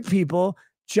enslaved black people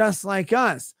just like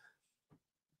us.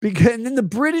 And then the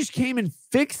British came and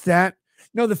fixed that.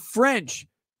 No, the French,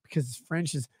 because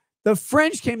the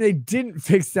French came, they didn't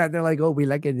fix that. They're like, oh, we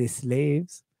like it, the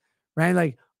slaves, right?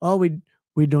 Like, oh,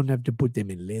 we don't have to put them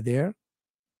in leather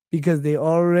because they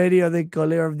already are the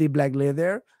color of the black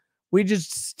leather. We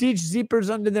just stitch zippers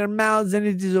under their mouths and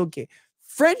it is okay.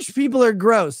 French people are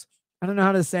gross. I don't know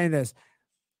how to say this.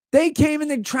 They came and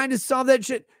they tried to solve that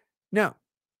shit. No.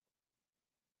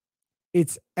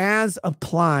 It's as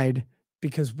applied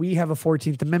because we have a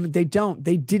 14th Amendment. They don't.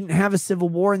 They didn't have a civil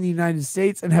war in the United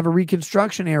States and have a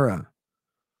Reconstruction era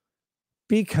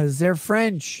because they're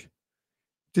French.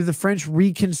 Do the French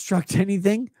reconstruct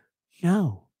anything?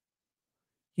 No.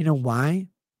 You know why?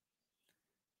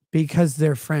 Because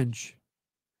they're French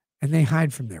and they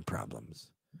hide from their problems.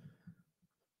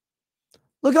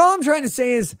 Look, all I'm trying to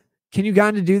say is, can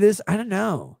Uganda do this? I don't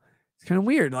know. It's kind of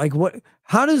weird. Like, what?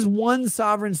 How does one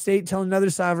sovereign state tell another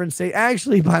sovereign state?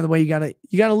 Actually, by the way, you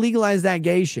gotta legalize that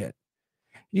gay shit.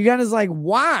 Uganda's like,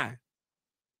 why?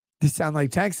 They sound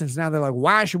like Texans now. They're like,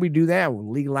 why should we do that?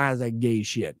 We'll legalize that gay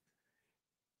shit.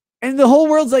 And the whole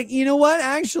world's like, you know what?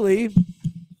 Actually,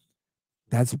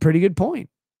 that's a pretty good point.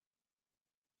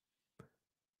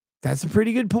 That's a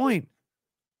pretty good point.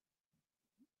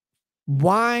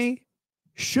 Why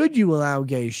should you allow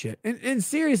gay shit? And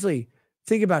seriously,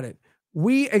 think about it.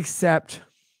 We accept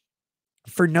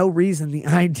for no reason the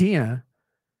idea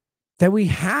that we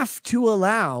have to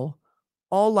allow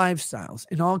all lifestyles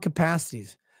in all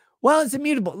capacities. Well, it's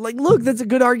immutable. Like, look, that's a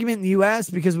good argument in the U.S.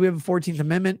 because we have a 14th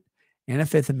Amendment and a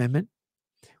 5th Amendment.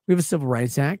 We have a Civil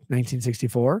Rights Act,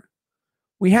 1964.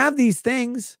 We have these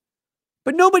things,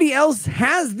 but nobody else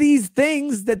has these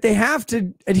things that they have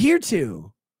to adhere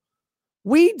to.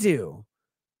 We do.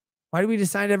 Why do we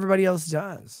decide everybody else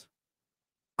does?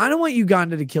 I don't want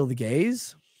Uganda to kill the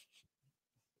gays.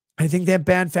 I think they have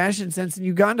bad fashion sense in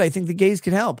Uganda. I think the gays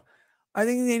could help. I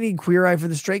think they need Queer Eye for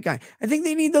the straight guy. I think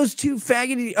they need those two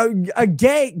faggoty, a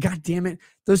gay, God damn it,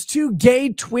 those two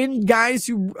gay twin guys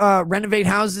who renovate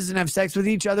houses and have sex with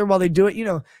each other while they do it. You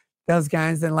know, those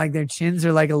guys that like their chins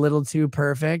are like a little too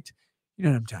perfect. You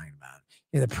know what I'm talking about.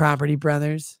 Yeah, the Property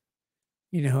Brothers.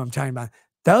 You know who I'm talking about.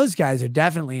 Those guys are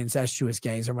definitely incestuous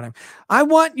gays or whatever. I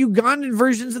want Ugandan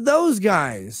versions of those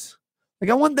guys.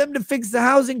 Like, I want them to fix the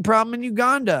housing problem in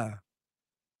Uganda.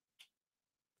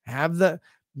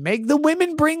 Make the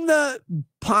women bring the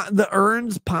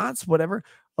urns, pots, whatever,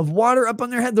 of water up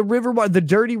on their head, the river water, the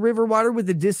dirty river water with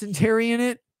the dysentery in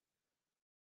it.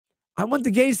 I want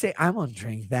the gays to say, I won't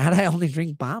drink that. I only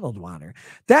drink bottled water.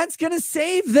 That's going to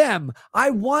save them.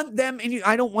 I want them, and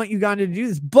I don't want Uganda to do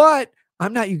this, but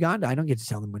I'm not Uganda. I don't get to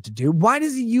tell them what to do. Why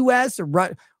does the U.S. or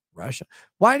Russia?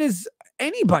 Why does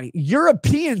anybody,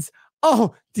 Europeans,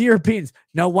 oh, the Europeans,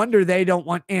 no wonder they don't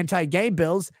want anti-gay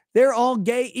bills. They're all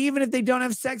gay, even if they don't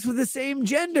have sex with the same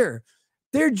gender.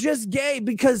 They're just gay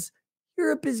because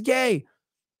Europe is gay.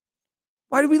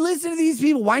 Why do we listen to these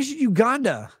people? Why should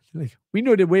Uganda? Like, we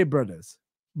know the way, brothers.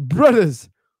 Brothers,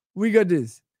 we got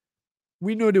this.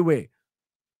 We know the way.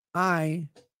 I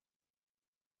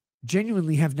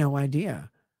genuinely have no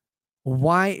idea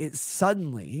why it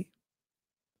suddenly,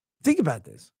 think about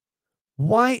this.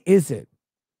 Why is it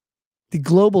the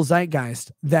global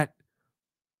zeitgeist that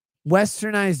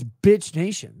westernized bitch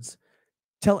nations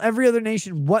tell every other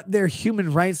nation what their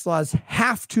human rights laws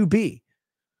have to be?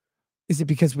 Is it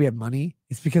because we have money?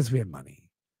 It's because we have money,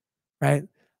 right?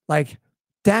 Like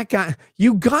that guy,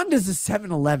 Uganda's a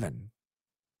 7-Eleven,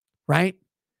 right?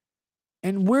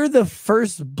 And we're the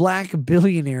first black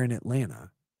billionaire in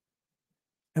Atlanta.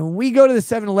 And when we go to the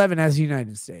 7-Eleven as the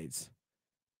United States,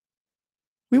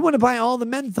 we want to buy all the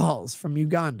menthols from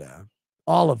Uganda,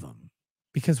 all of them,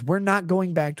 because we're not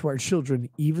going back to our children,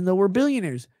 even though we're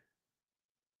billionaires.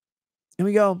 And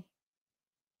we go,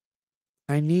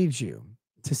 I need you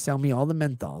to sell me all the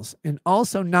menthols and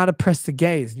also not oppress the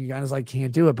gays. And Uganda's like,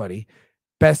 can't do it, buddy.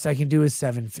 Best I can do is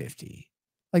 $7.50.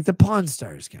 Like the Pawn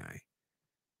Stars guy.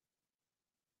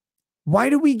 Why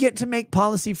do we get to make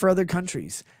policy for other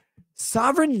countries?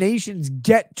 Sovereign nations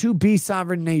get to be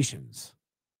sovereign nations.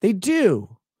 They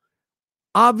do.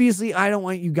 Obviously, I don't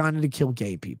want Uganda to kill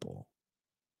gay people.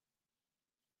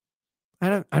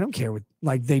 I don't care what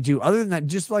like they do. Other than that,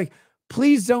 just like,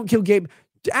 please don't kill gay.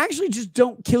 Actually, just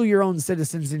don't kill your own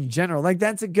citizens in general. Like,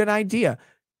 that's a good idea.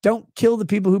 Don't kill the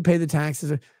people who pay the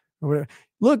taxes or whatever.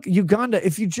 Look, Uganda,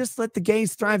 if you just let the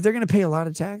gays thrive, they're going to pay a lot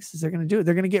of taxes. They're going to do it.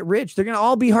 They're going to get rich. They're going to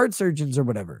all be heart surgeons or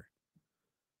whatever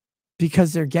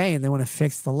because they're gay and they want to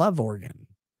fix the love organ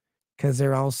because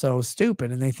they're also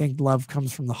stupid and they think love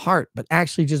comes from the heart, but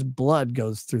actually just blood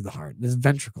goes through the heart. There's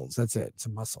ventricles. That's it. It's a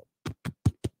muscle.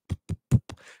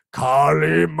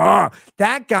 Kalima.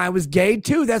 That guy was gay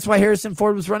too. That's why Harrison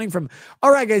Ford was running from.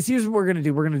 All right, guys, here's what we're going to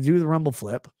do. We're going to do the Rumble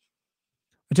flip.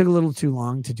 It took a little too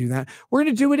long to do that. We're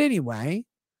going to do it anyway.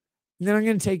 And then I'm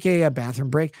going to take a bathroom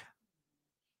break.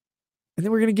 And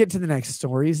then we're going to get to the next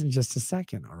stories in just a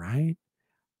second. All right.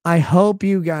 I hope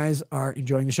you guys are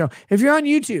enjoying the show. If you're on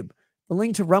YouTube, the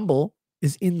link to Rumble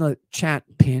is in the chat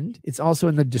pinned. It's also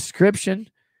in the description.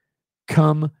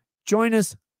 Come join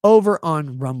us over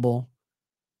on Rumble.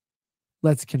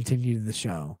 Let's continue the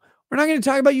show. We're not going to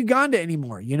talk about Uganda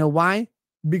anymore. You know why?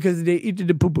 Because they eat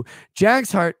the poo-poo.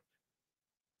 Jack's Heart,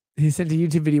 he sent a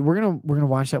YouTube video. We're gonna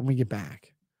watch that when we get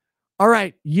back. All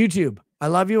right, YouTube. I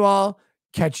love you all.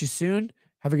 Catch you soon.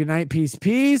 Have a good night. Peace,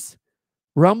 peace.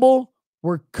 Rumble,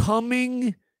 we're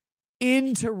coming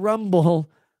into Rumble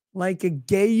like a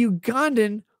gay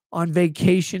Ugandan on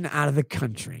vacation out of the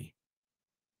country.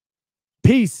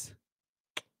 Peace.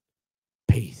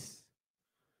 Peace.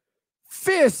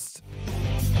 Fist.